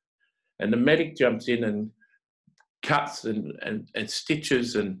 and the medic jumps in and cuts and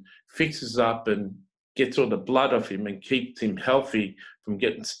stitches and fixes up and gets all the blood off him and keeps him healthy from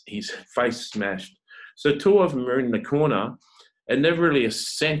getting his face smashed. So two of them are in the corner, and they're really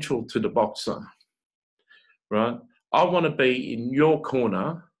essential to the boxer, right? I want to be in your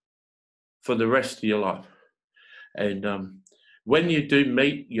corner for the rest of your life. And when you do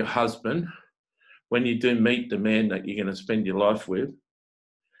meet your husband, when you do meet the man that you're going to spend your life with,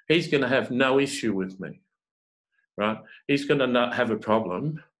 he's going to have no issue with me, right? He's going to not have a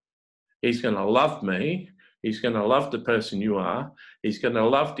problem. He's going to love me. He's going to love the person you are. He's going to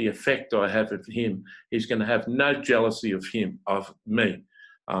love the effect I have of him. He's going to have no jealousy of me,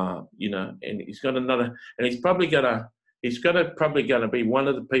 and he's going to not, and he's probably going to be one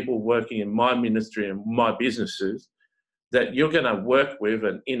of the people working in my ministry and my businesses that you're going to work with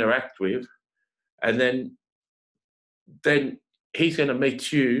and interact with, and then he's going to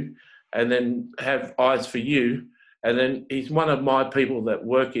meet you and then have eyes for you. And then he's one of my people that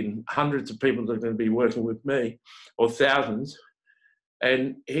work in hundreds of people that are going to be working with me, or thousands.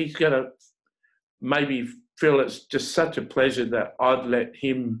 And he's going to maybe feel it's just such a pleasure that I'd let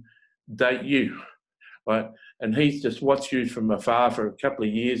him date you, right? And he's just watched you from afar for a couple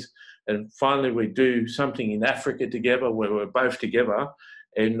of years. And finally we do something in Africa together where we're both together.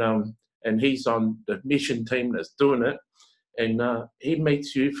 And he's on the mission team that's doing it. And he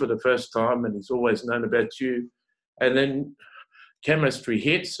meets you for the first time, and he's always known about you. And then chemistry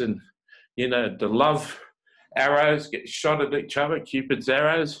hits, and, the love arrows get shot at each other, Cupid's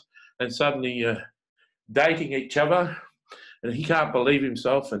arrows, and suddenly you're dating each other, and he can't believe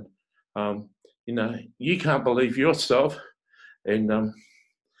himself, and, you can't believe yourself. And,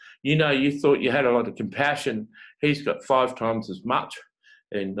 you thought you had a lot of compassion. He's got 5 times as much.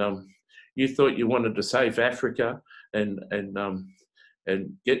 And you thought you wanted to save Africa and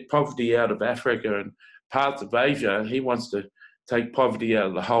get poverty out of Africa and parts of Asia. He wants to take poverty out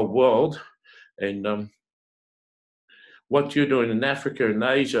of the whole world. And what you're doing in Africa and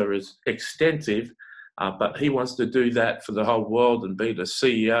Asia is extensive, but he wants to do that for the whole world and be the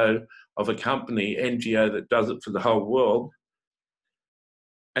CEO of a company, NGO, that does it for the whole world.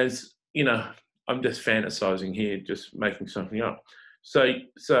 As I'm just fantasizing here, just making something up. So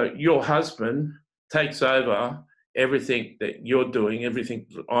your husband takes over everything that you're doing, everything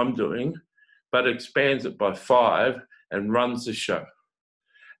that I'm doing, but expands it by 5 and runs the show.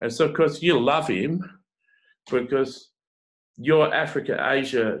 And so, of course, you love him because your Africa,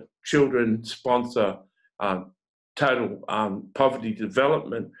 Asia children sponsor total poverty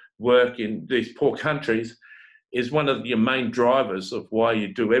development work in these poor countries is one of your main drivers of why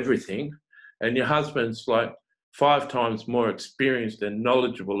you do everything. And your husband's like 5 times more experienced and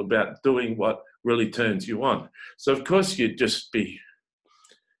knowledgeable about doing what really turns you on. So, of course, you'd just be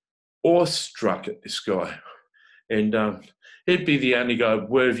awestruck at this guy. And he'd be the only guy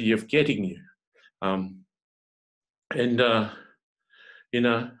worthy of getting you. I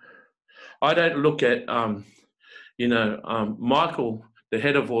don't look at, Michael, the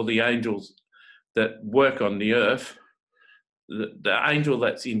head of all the angels that work on the earth, the angel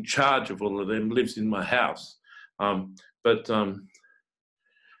that's in charge of all of them lives in my house. But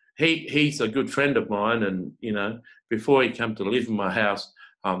he's a good friend of mine, and, before he came to live in my house,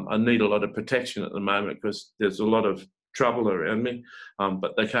 I need a lot of protection at the moment because there's a lot of trouble around me,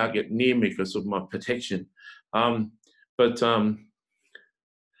 but they can't get near me because of my protection.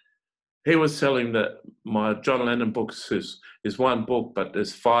 he was selling that my John Lennon books is one book, but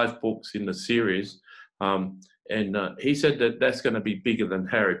there's 5 books in the series. And he said that that's going to be bigger than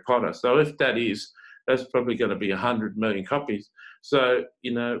Harry Potter. So if that is, that's probably going to be 100 million copies. So,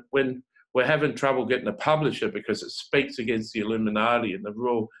 you know, when we're having trouble getting a publisher because it speaks against the Illuminati and the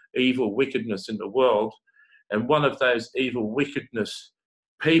real evil wickedness in the world, and one of those evil wickedness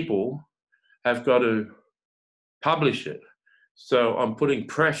people have got to publish it. So I'm putting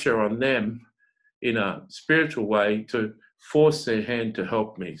pressure on them in a spiritual way to force their hand to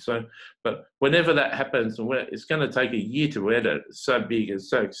help me. So, but whenever that happens, it's going to take a year to edit. It's so big, it's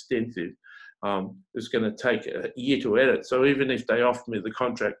so extensive. It's going to take a year to edit. So even if they offer me the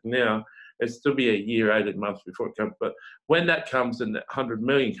contract now, it'll still be a year, 18 months before it comes. But when that comes and that 100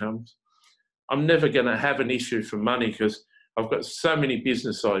 million comes, I'm never going to have an issue for money because I've got so many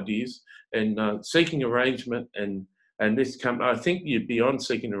business ideas and seeking arrangement and this company. I think you're beyond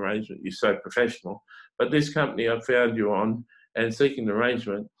seeking arrangement. You're so professional, but this company I found you on and seeking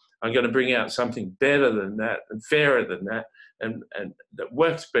arrangement, I'm going to bring out something better than that and fairer than that and that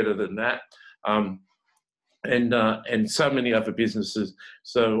works better than that. And so many other businesses.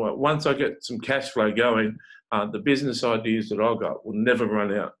 So once I get some cash flow going, the business ideas that I've got will never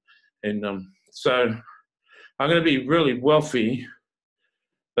run out. And so I'm going to be really wealthy,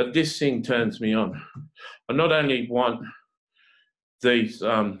 but this thing turns me on. I not only want these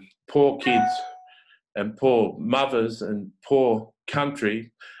poor kids and poor mothers and poor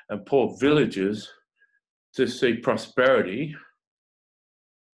country and poor villages to see prosperity,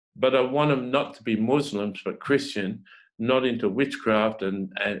 but I want them not to be Muslims but Christian, not into witchcraft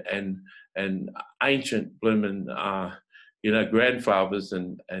and ancient blooming grandfathers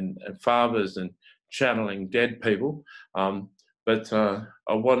and fathers and channeling dead people. But I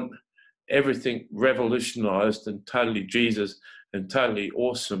want everything revolutionized and totally Jesus and totally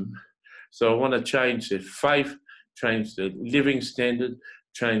awesome. So I want to change their faith, change their living standard,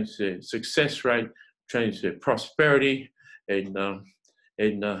 change their success rate, change their prosperity. And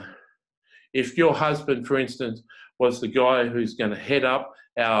if your husband, for instance, was the guy who's going to head up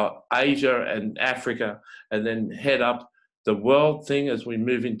our Asia and Africa and then head up the world thing as we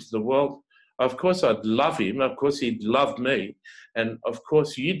move into the world, of course I'd love him. Of course he'd love me. And of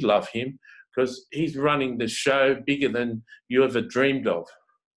course you'd love him because he's running the show bigger than you ever dreamed of.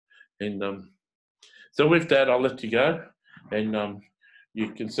 And so with that, I'll let you go. And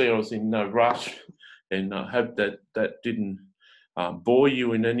you can see I was in no rush. And I hope that didn't bore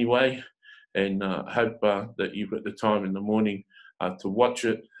you in any way. And hope that you've got the time in the morning to watch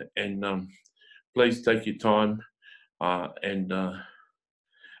it. And please take your time and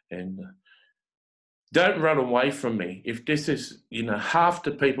don't run away from me. If this is, half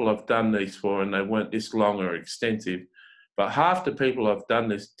the people I've done these for, and they weren't this long or extensive, but half the people I've done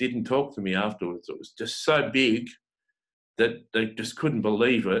this didn't talk to me afterwards. It was just so big that they just couldn't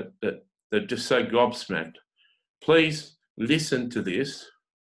believe it, that they're just so gobsmacked. Please listen to this,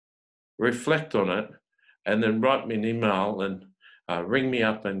 reflect on it, and then write me an email and ring me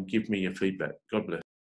up and give me your feedback. God bless.